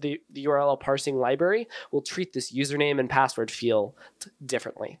what the URL parsing library will treat this username and password field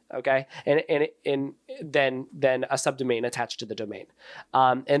differently. OK, and then a subdomain attached to the domain.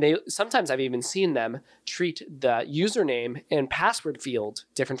 And sometimes I've even seen them treat the username and password field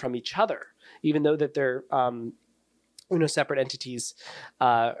different from each other, even though that they're separate entities,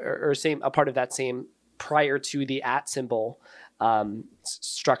 or a part of that same prior to the @ symbol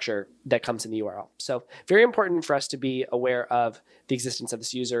structure that comes in the URL. So very important for us to be aware of the existence of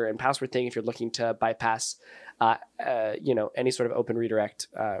this user and password thing if you're looking to bypass, any sort of open redirect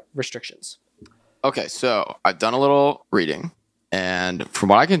restrictions. Okay, so I've done a little reading, and from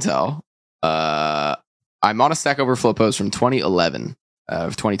what I can tell, I'm on a Stack Overflow post from 2011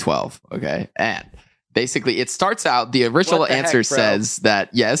 of 2012. Okay, and basically, it starts out, the original answer says that,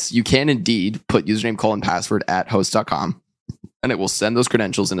 yes, you can indeed put username, password at host.com, and it will send those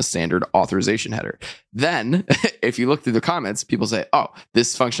credentials in a standard authorization header. Then, if you look through the comments, people say, oh,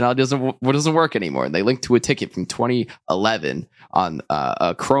 this functionality doesn't work anymore. And they link to a ticket from 2011 on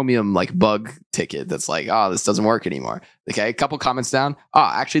a Chromium bug ticket that's like, oh, this doesn't work anymore. Okay, a couple comments down.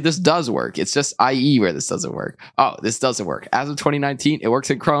 Oh, actually, this does work. It's just IE where this doesn't work. Oh, this doesn't work. As of 2019, it works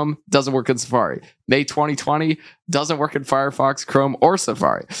in Chrome, doesn't work in Safari. May 2020, doesn't work in Firefox, Chrome, or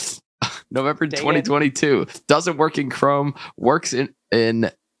Safari. November 2022, doesn't work in Chrome, works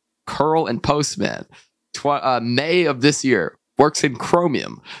in curl and Postman. May of this year, works in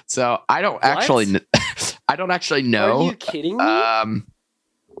Chromium. So I don't actually know. Are you kidding me?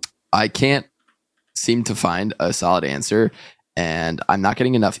 I can't seem to find a solid answer, and I'm not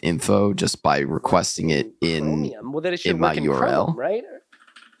getting enough info just by requesting it in my URL. Chrome, right?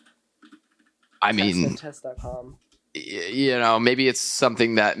 I mean, test.com. Maybe it's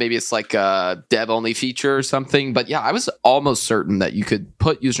something that maybe it's like a dev only feature or something. But yeah, I was almost certain that you could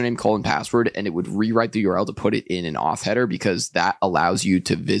put username, password, and it would rewrite the URL to put it in an auth header, because that allows you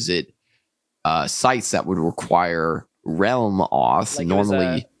to visit sites that would require Realm auth.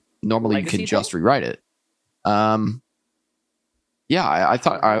 Normally you can just rewrite it. Yeah, I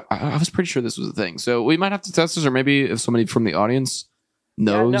thought I was pretty sure this was a thing. So we might have to test this, or maybe if somebody from the audience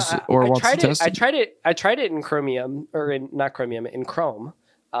knows or wants to test it. I tried it in Chromium, or not Chromium, in Chrome,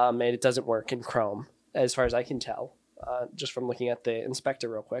 and it doesn't work in Chrome as far as I can tell, just from looking at the inspector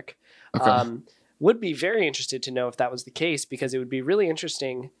real quick. Okay. Would be very interested to know if that was the case, because it would be really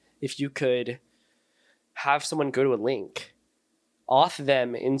interesting if you could have someone go to a link, auth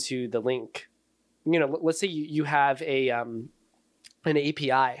them into the link. Let's say you have an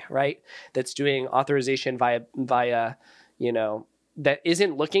API, right, that's doing authorization via that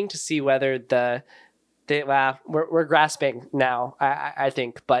isn't looking to see whether we're grasping now, I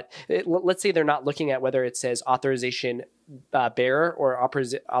think, but let's say they're not looking at whether it says authorization bearer or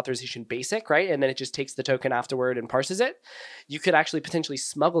authorization basic, right? And then it just takes the token afterward and parses it. You could actually potentially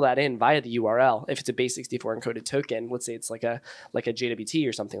smuggle that in via the URL. If it's a base64 encoded token, let's say it's like a JWT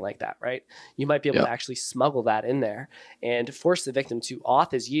or something like that, right? You might be able to actually smuggle that in there and force the victim to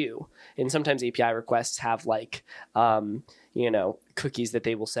auth as you. And sometimes API requests have cookies that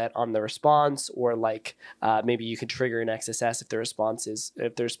they will set on the response, or maybe you could trigger an XSS if the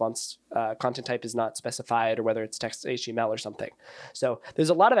response content type is not specified, or whether it's text HTML or something. So there's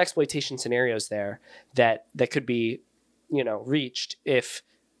a lot of exploitation scenarios there that could be reached if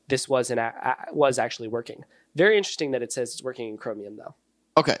this was actually working. Very interesting that it says it's working in Chromium though.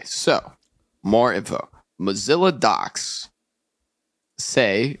 Okay, so more info. Mozilla docs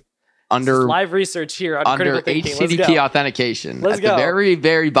say under live research here on under critical thinking. Let's HTTP go. authentication. Let's At go. the very,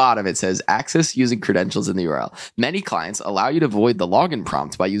 very bottom, it says access using credentials in the URL. Many clients allow you to avoid the login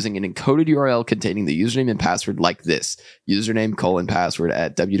prompt by using an encoded URL containing the username and password like this: username:password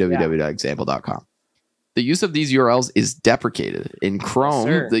at www.example.com. The use of these URLs is deprecated. In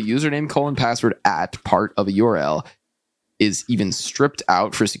Chrome, the username:password at part of a URL is even stripped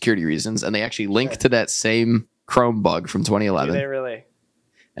out for security reasons, and they actually link to that same Chrome bug from 2011. Do they really?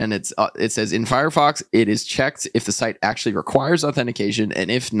 And it says in Firefox, it is checked if the site actually requires authentication, and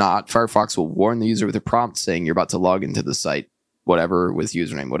if not, Firefox will warn the user with a prompt saying you're about to log into the site, whatever, with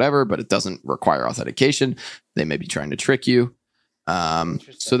username, whatever, but it doesn't require authentication. They may be trying to trick you.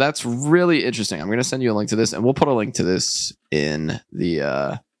 So that's really interesting. I'm going to send you a link to this, and we'll put a link to this in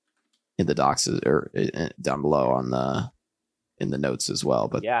the docs or down below in the notes as well.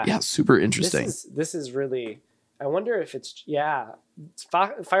 But yeah, super interesting. This is really. I wonder if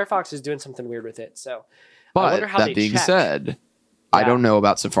Firefox is doing something weird with it. So, but I wonder how that being said, I don't know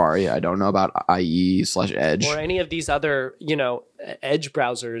about Safari. I don't know about IE/Edge or any of these other, Edge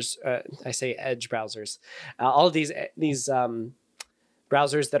browsers. I say Edge browsers. All of these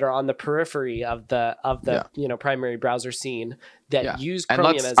browsers that are on the periphery of the primary browser scene that use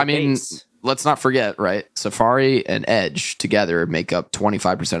Chromium as a base. Let's not forget, right? Safari and Edge together make up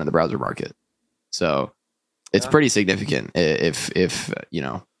 25% of the browser market. So it's pretty significant if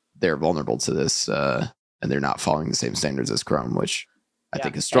they're vulnerable to this and they're not following the same standards as Chrome, which I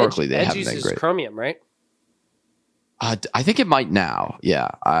think historically they haven't been great. Chromium, right? I think it might now, we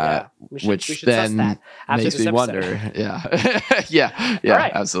should then that makes me wonder. Yeah,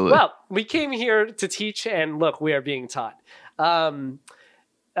 right. Absolutely. Well, we came here to teach, and look, we are being taught.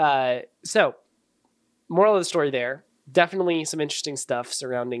 So, moral of the story there, definitely some interesting stuff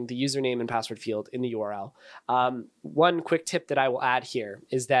surrounding the username and password field in the URL. One quick tip that I will add here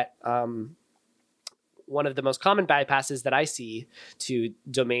is that one of the most common bypasses that I see to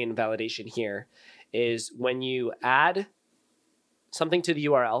domain validation here is when you add something to the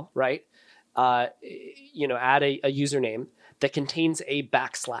URL, right? Add a username that contains a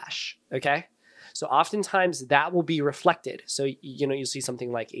backslash, okay? So oftentimes that will be reflected. So, you'll see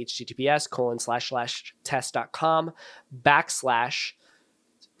something like https://test.com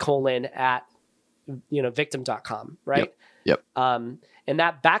 / victim.com, right? Yep. And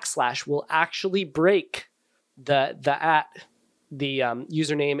that backslash will actually break the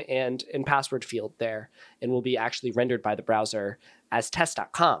username and password field there, and will be actually rendered by the browser as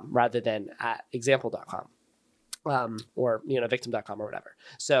test.com rather than at example.com. Or victim.com or whatever.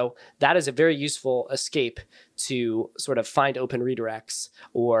 So that is a very useful escape to sort of find open redirects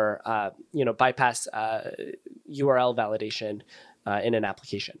or bypass URL validation in an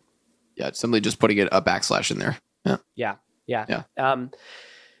application. Yeah, it's simply just putting a backslash in there. Yeah.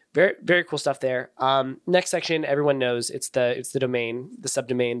 Very, very cool stuff there. Next section, everyone knows it's the domain, the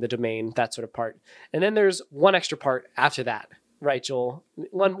subdomain, the domain, that sort of part. And then there's one extra part after that, right, Joel?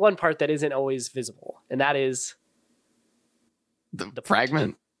 One part that isn't always visible, and that is the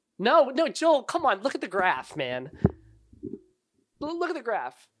fragment. No, Joel, come on, look at the graph, man. Look at the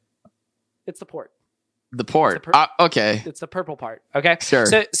graph. It's the port. The port. Okay. It's the purple part. Okay. Sure.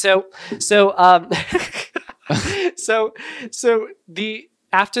 So the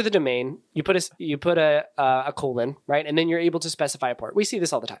after the domain, you put a colon, right? And then you're able to specify a port. We see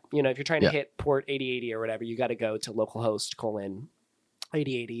this all the time. If you're trying to hit port 8080 or whatever, you got to go to localhost :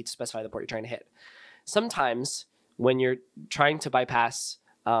 8080 to specify the port you're trying to hit. Sometimes when you're trying to bypass,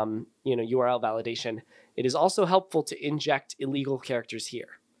 URL validation, it is also helpful to inject illegal characters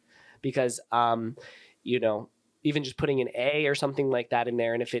here, because, even just putting an A or something like that in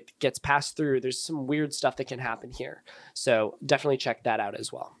there, and if it gets passed through, there's some weird stuff that can happen here. So definitely check that out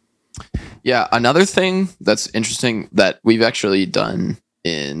as well. Yeah, another thing that's interesting that we've actually done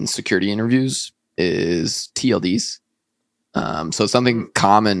in security interviews is TLDs. So something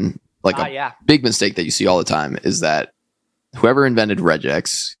common, like a big mistake that you see all the time, is that whoever invented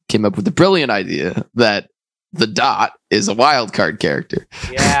regex came up with the brilliant idea that the dot is a wildcard character.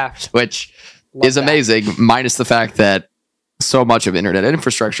 Yeah. Which is amazing, minus the fact that so much of internet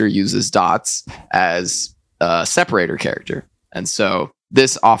infrastructure uses dots as a separator character. And so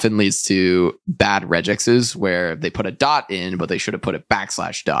this often leads to bad regexes where they put a dot in, but they should have put a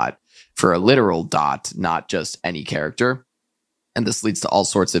 /dot for a literal dot, not just any character. And this leads to all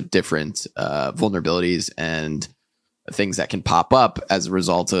sorts of different vulnerabilities and things that can pop up as a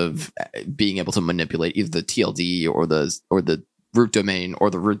result of being able to manipulate either the TLD or the root domain, or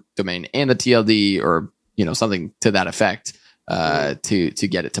the root domain and the TLD, or something to that effect, to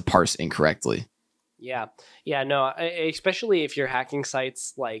get it to parse incorrectly. Yeah, no, especially if you're hacking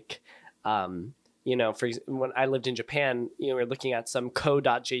sites like When I lived in Japan, we're looking at some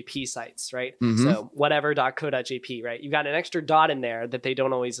co.jp sites, right? Mm-hmm. So whatever.co.jp, right? You got an extra dot in there that they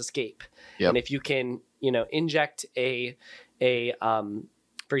don't always escape. Yep. And if you can, inject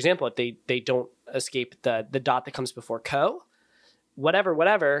for example, if they don't escape the dot that comes before co,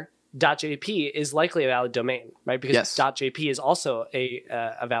 whatever .jp is likely a valid domain, right? Because yes. .jp is also a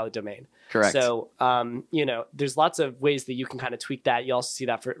valid domain. Correct. So, there's lots of ways that you can kind of tweak that. You also see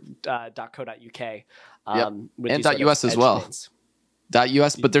that for .co.uk. Yep. With and .us as well.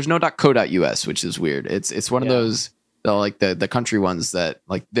 .us, but there's no .co.us, which is weird. It's one of those like the country ones that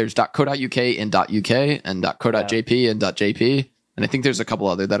like there's .co.uk and .uk and .co.jp and .jp. And I think there's a couple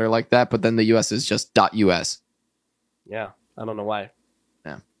other that are like that, but then the US is just .us. Yeah, I don't know why.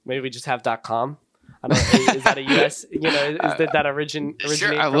 Yeah, maybe we just have .com. I don't know. Is that a US? Is that originate?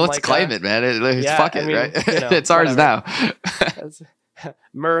 Sure, let's claim it, man. Fuck it, right? It's ours whatever. now.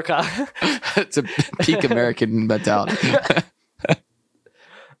 America. It's a peak American mentality.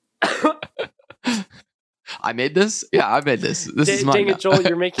 I made this? Yeah, I made this. This is mine. Dang it, Joel,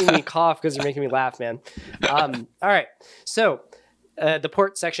 you're making me cough because you're making me laugh, man. All right. So the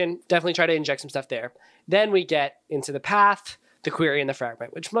port section, definitely try to inject some stuff there. Then we get into the path, the query, and the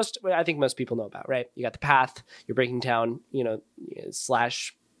fragment, which I think most people know about, right? You got the path, you're breaking down,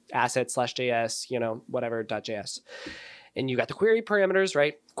 slash asset slash JS, whatever .js. And you got the query parameters,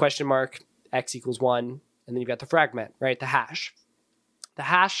 right? Question mark, x equals 1. And then you've got the fragment, right? The hash. The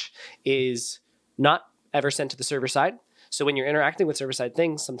hash is not ever sent to the server side. So when you're interacting with server side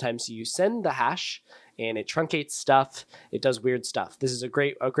things, sometimes you send the hash and it truncates stuff. It does weird stuff. This is a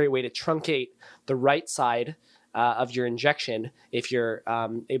great way to truncate the right side of your injection if you're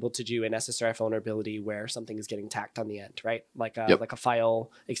able to do an SSRF vulnerability where something is getting tacked on the end, right? Like a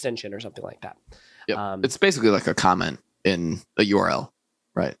file extension or something like that. Yep. It's basically like a comment in a URL,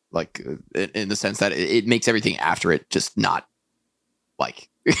 right? Like in the sense that it makes everything after it just not like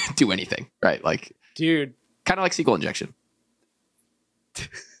do anything, right? Like, dude, kind of like SQL injection.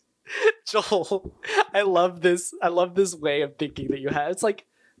 Joel, I love this way of thinking that you have. It's like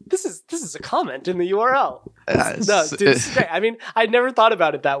this is a comment in the URL. No, dude, this is great. I mean, I never thought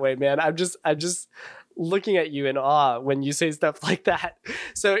about it that way, man. I'm just looking at you in awe when you say stuff like that.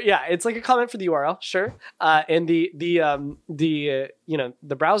 So yeah, it's like a comment for the URL, sure. And the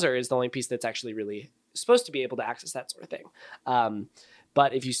browser is the only piece that's actually really supposed to be able to access that sort of thing.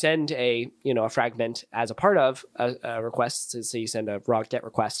 But if you send a fragment as a part of a request, so say you send a raw get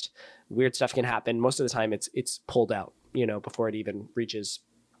request, weird stuff can happen. Most of the time it's pulled out, before it even reaches,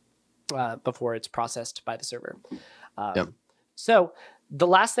 before it's processed by the server. So the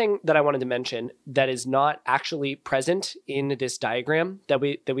last thing that I wanted to mention that is not actually present in this diagram that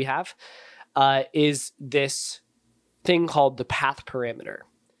we have is this thing called the path parameter.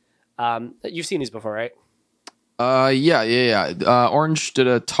 You've seen these before, right? Yeah. Orange did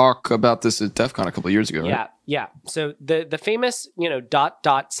a talk about this at DEF CON a couple of years ago, right? Yeah. So the famous,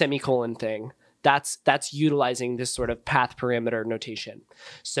 dot semicolon thing, that's utilizing this sort of path parameter notation.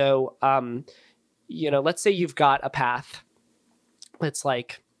 So, let's say you've got a path that's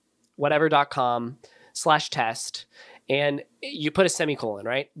like whatever.com/test, and you put a semicolon,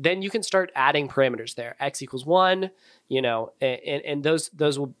 right? Then you can start adding parameters there. X equals 1, and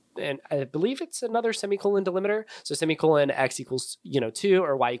those will, and I believe it's another semicolon delimiter. So semicolon X equals 2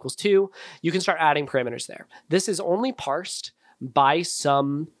 or Y equals 2. You can start adding parameters there. This is only parsed by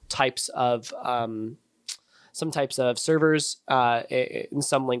some types of servers in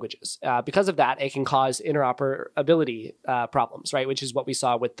some languages. Because of that, it can cause interoperability problems, right? Which is what we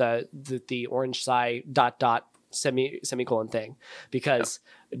saw with the orange sci dot semicolon thing, because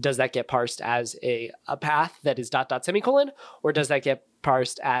does that get parsed as a path that is dot semicolon, or does that get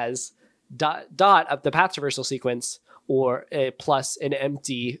parsed as dot of the path traversal sequence, or a plus an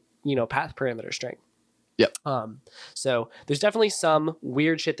empty path parameter string? Yep. So there's definitely some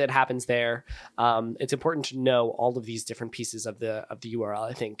weird shit that happens there. It's important to know all of these different pieces of the URL,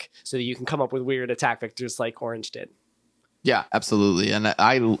 I think, so that you can come up with weird attack vectors like Orange did. Yeah, absolutely. And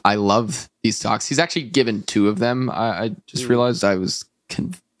I love these talks. He's actually given 2 of them. I just realized I was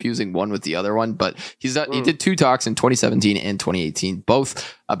confusing one with the other one, but he did 2 talks in 2017 and 2018,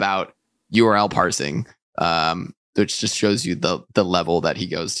 both about URL parsing, which just shows you the level that he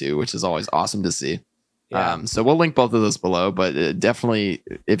goes to, which is always awesome to see. Yeah. So we'll link both of those below, but definitely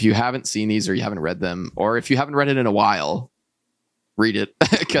if you haven't seen these or you haven't read them, or if you haven't read it in a while, read it,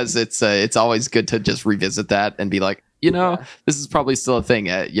 because it's always good to just revisit that and be like, this is probably still a thing.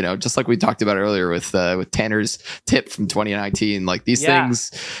 Just like we talked about earlier with Tanner's tip from 2019. Like these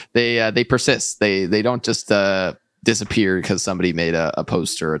things, they persist. They don't just disappear because somebody made a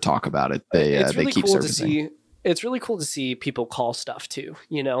post or a talk about it. They keep surfacing. It's really cool to see people call stuff too.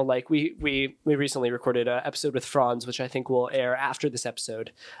 Like we recently recorded an episode with Franz, which I think will air after this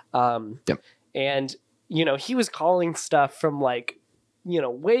episode. Yep. And he was calling stuff from like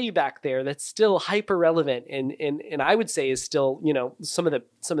way back there that's still hyper relevant and I would say is still some of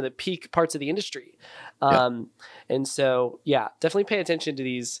the peak parts of the industry. And so definitely pay attention to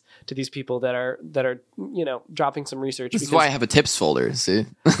these people that are dropping some research. This is why I have a tips folder. See,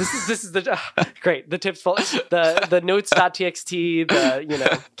 this is the great, the tips folder, the notes.txt,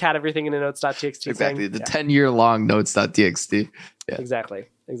 the cat everything in a notes.txt exactly thing. the 10-year long notes.txt. Exactly.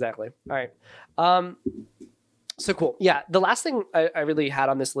 All right. So cool. Yeah. The last thing I really had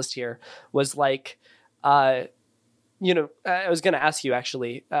on this list here was like, I was going to ask you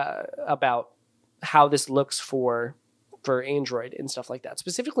actually about how this looks for Android and stuff like that,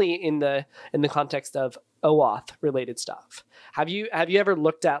 specifically in the context of OAuth related stuff. Have you ever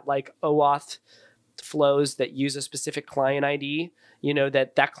looked at like OAuth flows that use a specific client ID,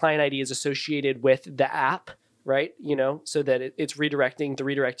 that client ID is associated with the app, right? So that it's redirecting, the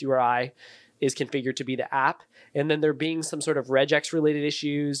redirect URI is configured to be the app. And then there being some sort of regex related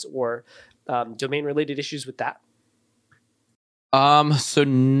issues or domain related issues with that. I'm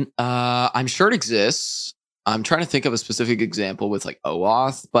sure it exists. I'm trying to think of a specific example with like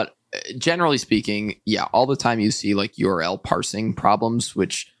OAuth, but generally speaking, all the time you see like URL parsing problems,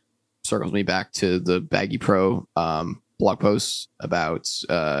 which circles me back to the Baggy Pro blog post about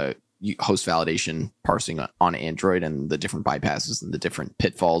host validation parsing on Android and the different bypasses and the different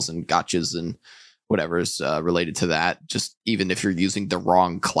pitfalls and gotchas and whatever's related to that. Just even if you're using the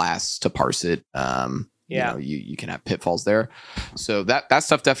wrong class to parse it, you can have pitfalls there. So that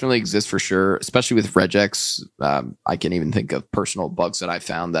stuff definitely exists for sure, especially with regex. I can even think of personal bugs that I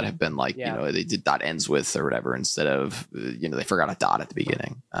found that have been like, they did .ends with or whatever instead of, they forgot a dot at the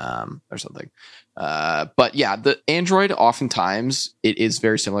beginning or something. But the Android, oftentimes it is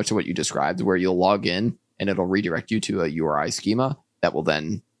very similar to what you described, where you'll log in and it'll redirect you to a URI schema that will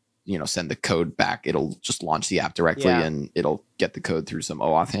then, send the code back. It'll just launch the app directly and it'll get the code through some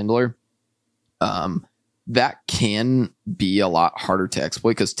OAuth handler. That can be a lot harder to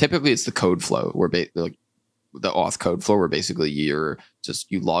exploit because typically it's the code flow where the auth code flow where basically you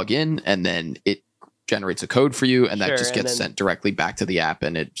log in and then it generates a code for you and that just gets sent directly back to the app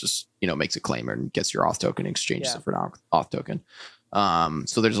and it just makes a claim and gets your auth token, exchanges it for an auth token.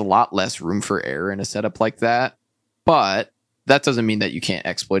 So there's a lot less room for error in a setup like that, but that doesn't mean that you can't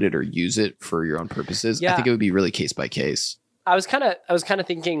exploit it or use it for your own purposes. I think it would be really case by case. I was kind of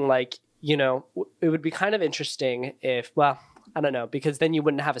thinking like, it would be kind of interesting if, I don't know, because then you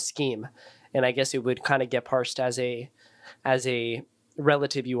wouldn't have a scheme, and I guess it would kind of get parsed as a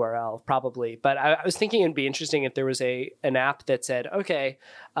relative URL probably. But I was thinking it'd be interesting if there was an app that said, okay,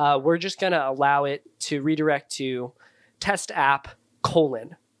 we're just going to allow it to redirect to test app :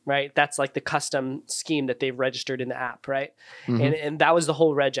 right? That's like the custom scheme that they've registered in the app, right? Mm-hmm. And that was the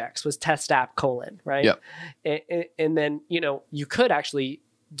whole regex was test app : right? Yep. And then, you could actually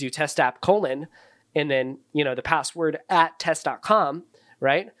do test app : and then, the password at test.com,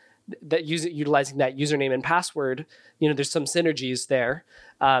 right? That utilizing that username and password, there's some synergies there,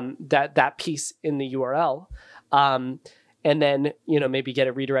 that piece in the URL. And then, maybe get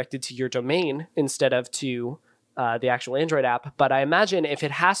it redirected to your domain instead of to the actual Android app. But I imagine if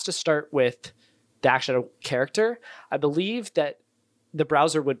it has to start with the actual character, I believe that the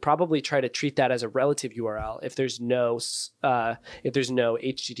browser would probably try to treat that as a relative URL if there's no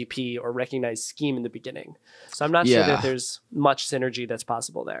HTTP or recognized scheme in the beginning. So I'm not sure that there's much synergy that's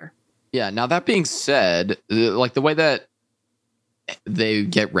possible there. Yeah. Now that being said, like the way that they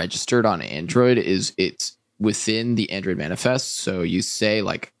get registered on Android is it's within the Android manifest. So you say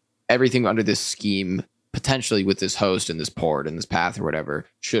like everything under this scheme, potentially with this host and this port and this path or whatever,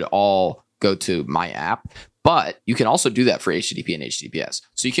 should all go to my app. But you can also do that for HTTP and HTTPS.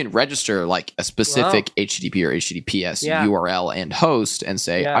 So you can register like a specific HTTP or HTTPS URL and host and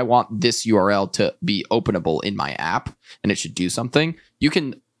say, I want this URL to be openable in my app and it should do something.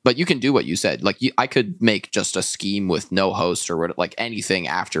 But you can do what you said. Like I could make just a scheme with no host or like anything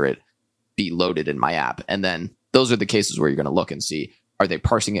after it be loaded in my app. And then those are the cases where you're going to look and see, are they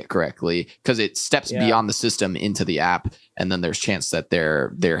parsing it correctly? Because it steps beyond the system into the app, and then there's chance that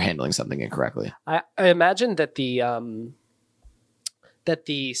they're handling something incorrectly. I imagine that the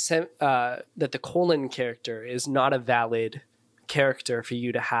colon character is not a valid character for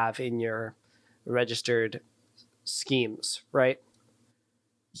you to have in your registered schemes, right?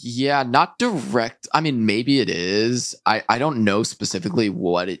 Yeah, not direct. I mean, maybe it is. I don't know specifically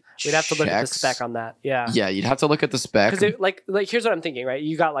what it We'd have to look at the checks. spec on that. Yeah. Yeah, you'd have to look at the spec. Because like here's what I'm thinking, right?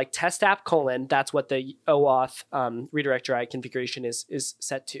 You got like test app : that's what the OAuth redirect URI configuration is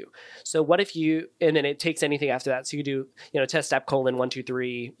set to. So what if and then it takes anything after that. So you do, test app :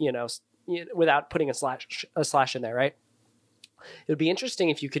 123, without putting a slash in there, right? It would be interesting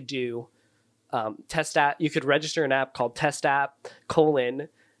if you could do test app. You could register an app called test app :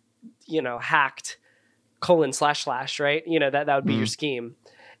 hacked : / right? That would be your scheme.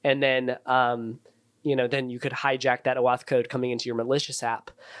 And then, then you could hijack that OAuth code coming into your malicious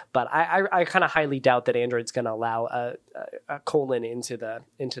app. But I kind of highly doubt that Android's going to allow a colon into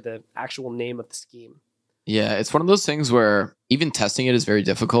the actual name of the scheme. Yeah, it's one of those things where even testing it is very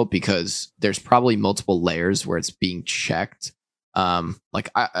difficult because there's probably multiple layers where it's being checked. Like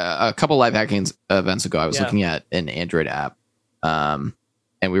a couple live hacking events ago, I was looking at an Android app, and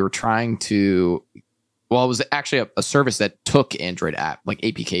we were trying to. Well, it was actually a service that took Android app, like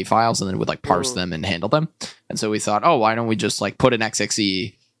APK files, and then would like parse them and handle them. And so we thought, oh, why don't we just like put an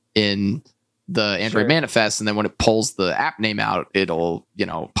XXE in the Android manifest, and then when it pulls the app name out, it'll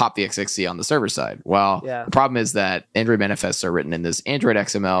pop the XXE on the server side. Well, the problem is that Android manifests are written in this Android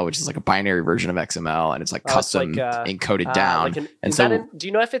XML, which is like a binary version of XML, and it's like custom encoded down. Do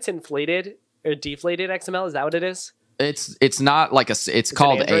you know if it's inflated or deflated XML? Is that what it is? It's not like it's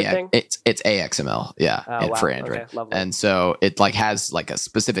called it's AXML, for Android. Okay, and so it like has like a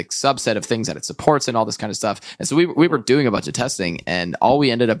specific subset of things that it supports and all this kind of stuff. And so we were doing a bunch of testing, and all we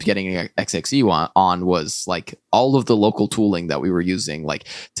ended up getting an XXE on was like all of the local tooling that we were using, like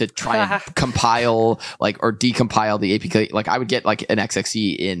to try and compile or decompile the APK. Like I would get like an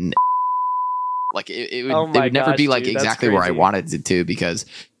XXE in like it would never be like exactly where I wanted it to, because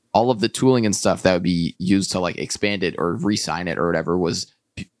all of the tooling and stuff that would be used to like expand it or re-sign it or whatever was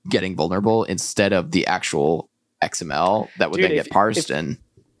getting vulnerable instead of the actual XML that would then get parsed. I'm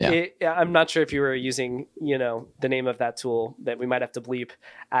not sure if you were using, the name of that tool that we might have to bleep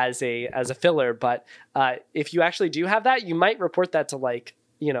as a filler, but if you actually do have that, you might report that to like,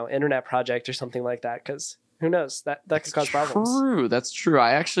 Internet Project or something like that. Cause who knows, that could cause problems. That's true.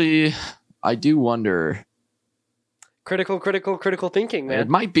 I do wonder. Critical thinking, man. It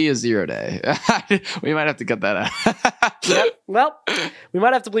might be a 0 day. We might have to cut that out. Well, we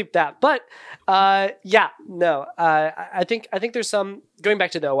might have to bleep that. But I think there's some, going back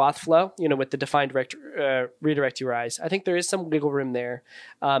to the OAuth flow, with the defined redirect URIs, I think there is some wiggle room there.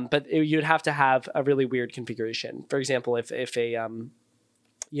 But you'd have to have a really weird configuration. For example, if a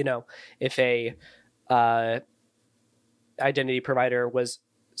identity provider was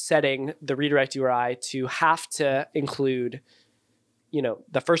setting the redirect URI to have to include,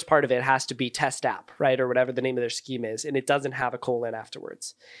 the first part of it has to be test app, right? Or whatever the name of their scheme is. And it doesn't have a colon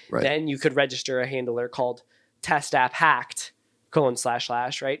afterwards. Right. Then you could register a handler called test app hacked : /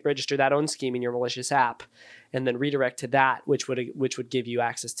 right? Register that own scheme in your malicious app and then redirect to that, which would give you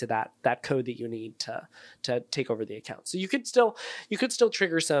access to that code that you need to take over the account. So you could still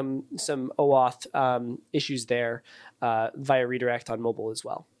trigger some OAuth issues there via redirect on mobile as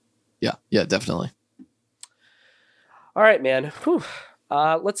well. Yeah, definitely. All right, man. Whew.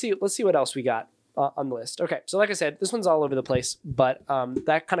 Let's see what else we got on the list. Okay, so like I said, this one's all over the place, but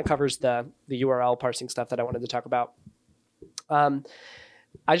that kind of covers the URL parsing stuff that I wanted to talk about.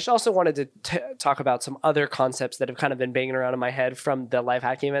 I just also wanted to talk about some other concepts that have kind of been banging around in my head from the live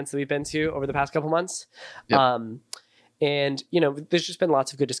hacking events that we've been to over the past couple months. Yep. And there's just been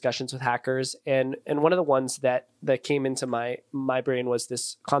lots of good discussions with hackers, and one of the ones that came into my brain was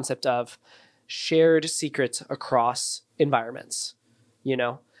this concept of shared secrets across environments,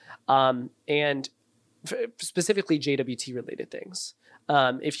 and specifically JWT related things.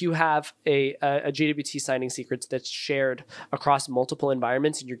 If you have a JWT signing secrets that's shared across multiple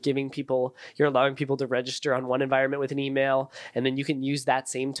environments, and you're allowing people to register on one environment with an email, and then you can use that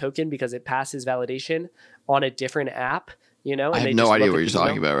same token because it passes validation on a different app, and I have no idea what you're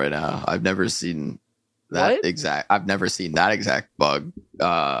talking about right now. I've never seen that exact bug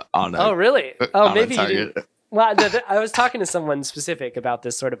on. Oh, really? Oh, maybe you didn't. Well, I was talking to someone specific about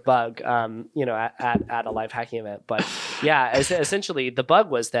this sort of bug, at a live hacking event. But yeah, essentially the bug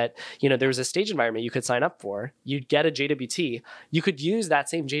was that, there was a stage environment you could sign up for. You'd get a JWT. You could use that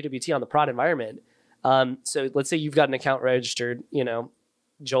same JWT on the prod environment. So let's say you've got an account registered,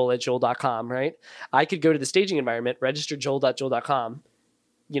 Joel at joel.com, right? I could go to the staging environment, register joel.joel.com.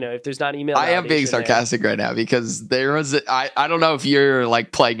 If there's not email, I am being sarcastic right now because there was I don't know if you're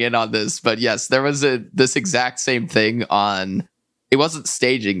like playing in on this, but yes, there was this exact same thing on. It wasn't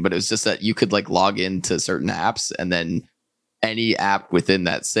staging, but it was just that you could like log into certain apps and then any app within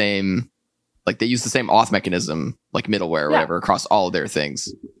that same, like they use the same auth mechanism, like middleware or whatever, across all of their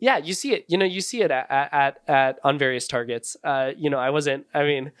things. Yeah, you see it. You see it at on various targets. I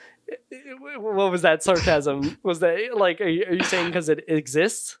mean, what was that sarcasm? Was that like, are you saying because it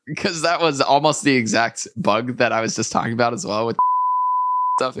exists? Because that was almost the exact bug that I was just talking about as well with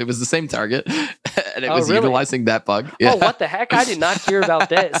stuff. It was the same target, and it was really? utilizing that bug. Yeah. Oh, what the heck! I did not hear about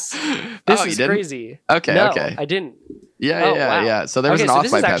this. This is crazy. Okay, no, okay. I didn't. Yeah. So there was an auth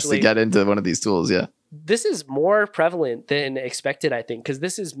bypass to get into one of these tools. Yeah. This is more prevalent than expected, I think, because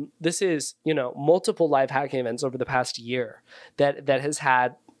this is multiple live hacking events over the past year that has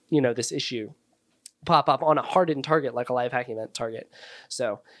had this issue pop up on a hardened target like a live hacking event target.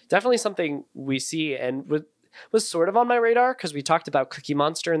 So definitely something we see and was sort of on my radar because we talked about Cookie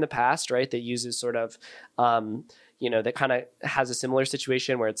Monster in the past, right? That uses sort of that kind of has a similar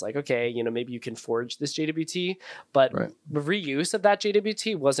situation where it's like, okay, maybe you can forge this JWT, but the reuse of that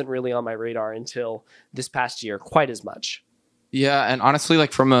JWT wasn't really on my radar until this past year quite as much. Yeah, and honestly,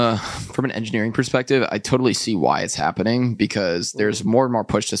 like from an engineering perspective, I totally see why it's happening because there's more and more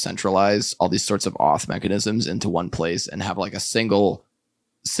push to centralize all these sorts of auth mechanisms into one place and have like a single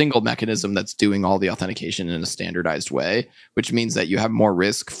mechanism that's doing all the authentication in a standardized way, which means that you have more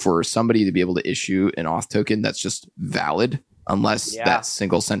risk for somebody to be able to issue an auth token that's just valid unless that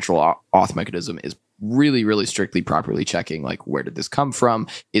single central auth mechanism is really, really strictly properly checking, like, where did this come from?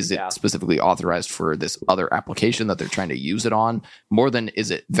 Is it specifically authorized for this other application that they're trying to use it on? More than is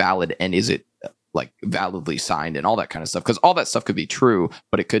it valid and is it like validly signed and all that kind of stuff? Because all that stuff could be true,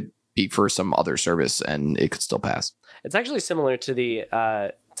 but it could be for some other service and it could still pass. It's actually similar to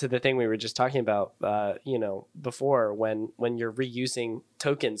the thing we were just talking about, before when you're reusing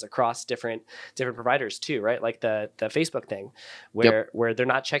tokens across different providers too, right? Like the Facebook thing, where they're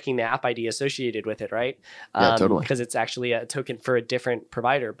not checking the app ID associated with it, right? Totally. Because it's actually a token for a different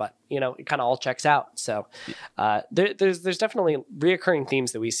provider, but it kind of all checks out. So there's definitely reoccurring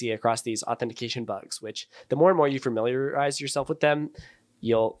themes that we see across these authentication bugs, which the more and more you familiarize yourself with them,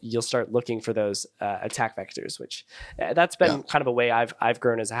 you'll start looking for those attack vectors, which that's been kind of a way I've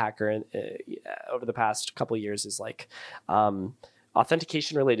grown as a hacker over the past couple of years. Is like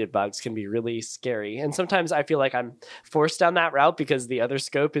authentication related bugs can be really scary, and sometimes I feel like I'm forced down that route because the other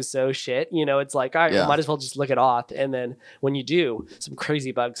scope is so shit. It's like, all right, well, might as well just look at auth, and then when you do, some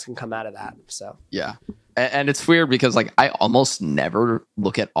crazy bugs can come out of that. So and it's weird because like I almost never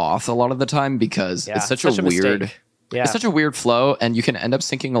look at auth a lot of the time because it's such a weird mistake. It's such a weird flow, and you can end up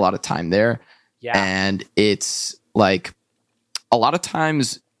sinking a lot of time there. Yeah. And it's like a lot of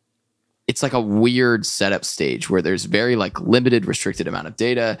times it's like a weird setup stage where there's very like limited restricted amount of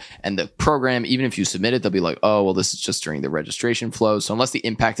data, and the program, even if you submit it, they'll be like, oh, well, this is just during the registration flow. So unless the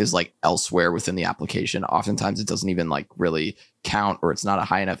impact is like elsewhere within the application, oftentimes it doesn't even like really count, or it's not a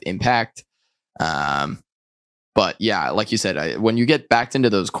high enough impact. But yeah, like you said, when you get backed into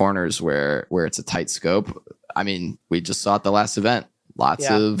those corners where it's a tight scope, I mean, we just saw at the last event, lots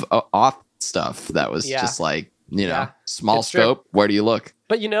of auth stuff that was just like, small it's scope. True. Where do you look?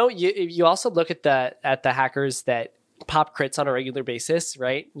 But you also look at the hackers that pop crits on a regular basis,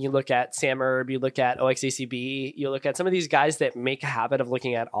 right? You look at Samurb, you look at OXACB, you look at some of these guys that make a habit of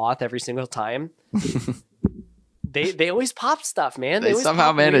looking at auth every single time. They always pop stuff, man. They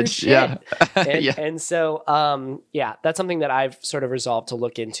somehow manage. And so, that's something that I've sort of resolved to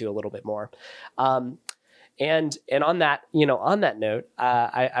look into a little bit more. And on that, on that note,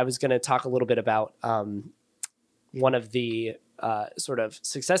 I was going to talk a little bit about one of the sort of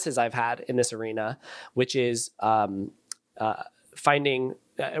successes I've had in this arena, which is finding,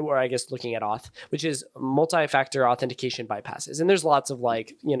 or I guess looking at auth, which is multi-factor authentication bypasses. And there's lots of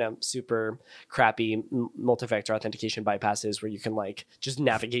like, super crappy multi-factor authentication bypasses where you can like just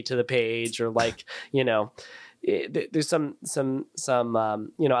navigate to the page, or like, there's some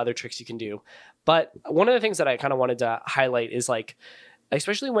other tricks you can do. But one of the things that I kind of wanted to highlight is like,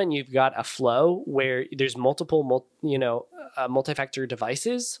 especially when you've got a flow where there's multiple, multi-factor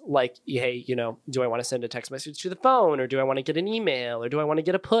devices, like, hey, do I want to send a text message to the phone, or do I want to get an email, or do I want to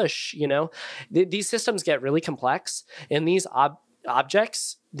get a push? These systems get really complex, and these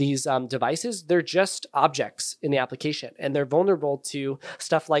objects, these devices, they're just objects in the application, and they're vulnerable to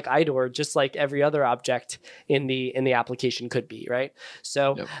stuff like IDOR, just like every other object in the application could be, right?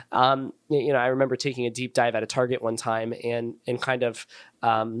 So, I remember taking a deep dive at a target one time and kind of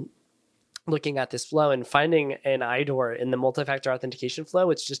looking at this flow and finding an IDOR in the multi-factor authentication flow,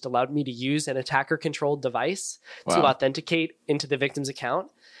 which just allowed me to use an attacker-controlled device to authenticate into the victim's account.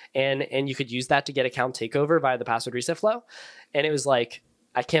 And you could use that to get account takeover via the password reset flow. And it was like,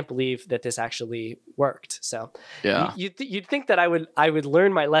 I can't believe that this actually worked. So Yeah. you'd think that I would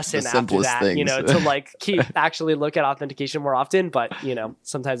learn my lesson after that, things. To like actually look at authentication more often, but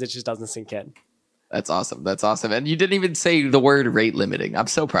sometimes it just doesn't sink in. That's awesome. That's awesome. And you didn't even say the word rate limiting. I'm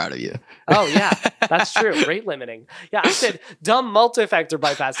so proud of you. Oh yeah, that's true. Rate limiting. Yeah, I said dumb multi-factor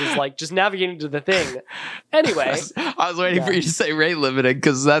bypasses, like just navigating to the thing. Anyway, I was waiting for you to say rate limiting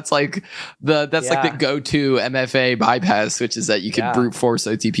because that's like the go-to MFA bypass, which is that you can brute force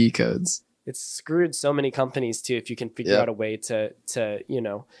OTP codes. It's screwed so many companies too. If you can figure out a way to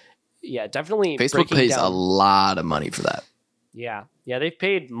definitely. Facebook pays a lot of money for that. Yeah, they've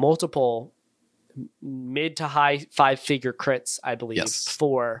paid multiple mid to high 5-figure crits, I believe,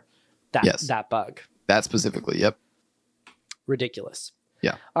 for that bug. That specifically, yep. Ridiculous.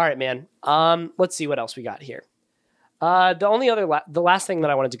 Yeah. All right, man. Let's see what else we got here. The last thing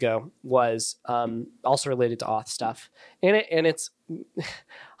that I wanted to go was also related to auth stuff, and it's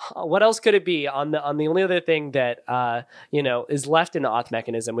what else could it be on the only other thing that is left in the auth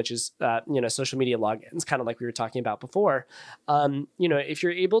mechanism, which is social media logins, kind of like we were talking about before. If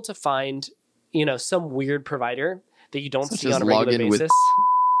you're able to find some weird provider that you don't see on a regular basis.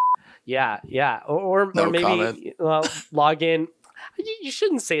 Or maybe log in. You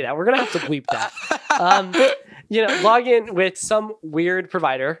shouldn't say that. We're going to have to bleep that. Log in with some weird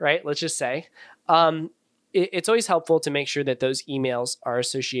provider, right? Let's just say. It's always helpful to make sure that those emails are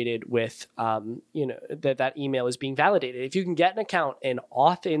associated with, that email is being validated. If you can get an account and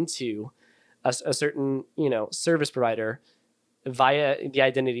auth into a certain, service provider via the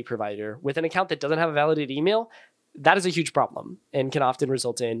identity provider with an account that doesn't have a validated email, that is a huge problem and can often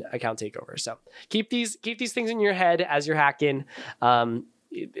result in account takeover. So keep these things in your head as you're hacking.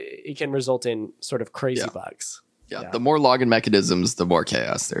 It can result in sort of crazy bugs. Yeah. The more login mechanisms, the more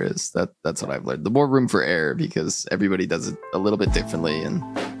chaos there is. That's what I've learned. The more room for error because everybody does it a little bit differently. And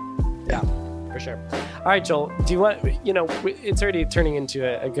for sure. All right, Joel, do you want, it's already turning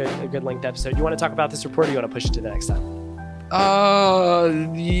into a good length episode. Do you want to talk about this report or do you want to push it to the next time?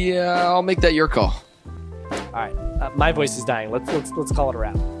 Yeah, I'll make that your call. All right. My voice is dying. Let's call it a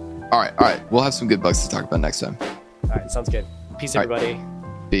wrap. All right. We'll have some good bugs to talk about next time. All right. Sounds good. Peace, everybody.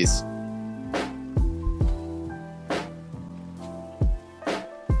 Peace.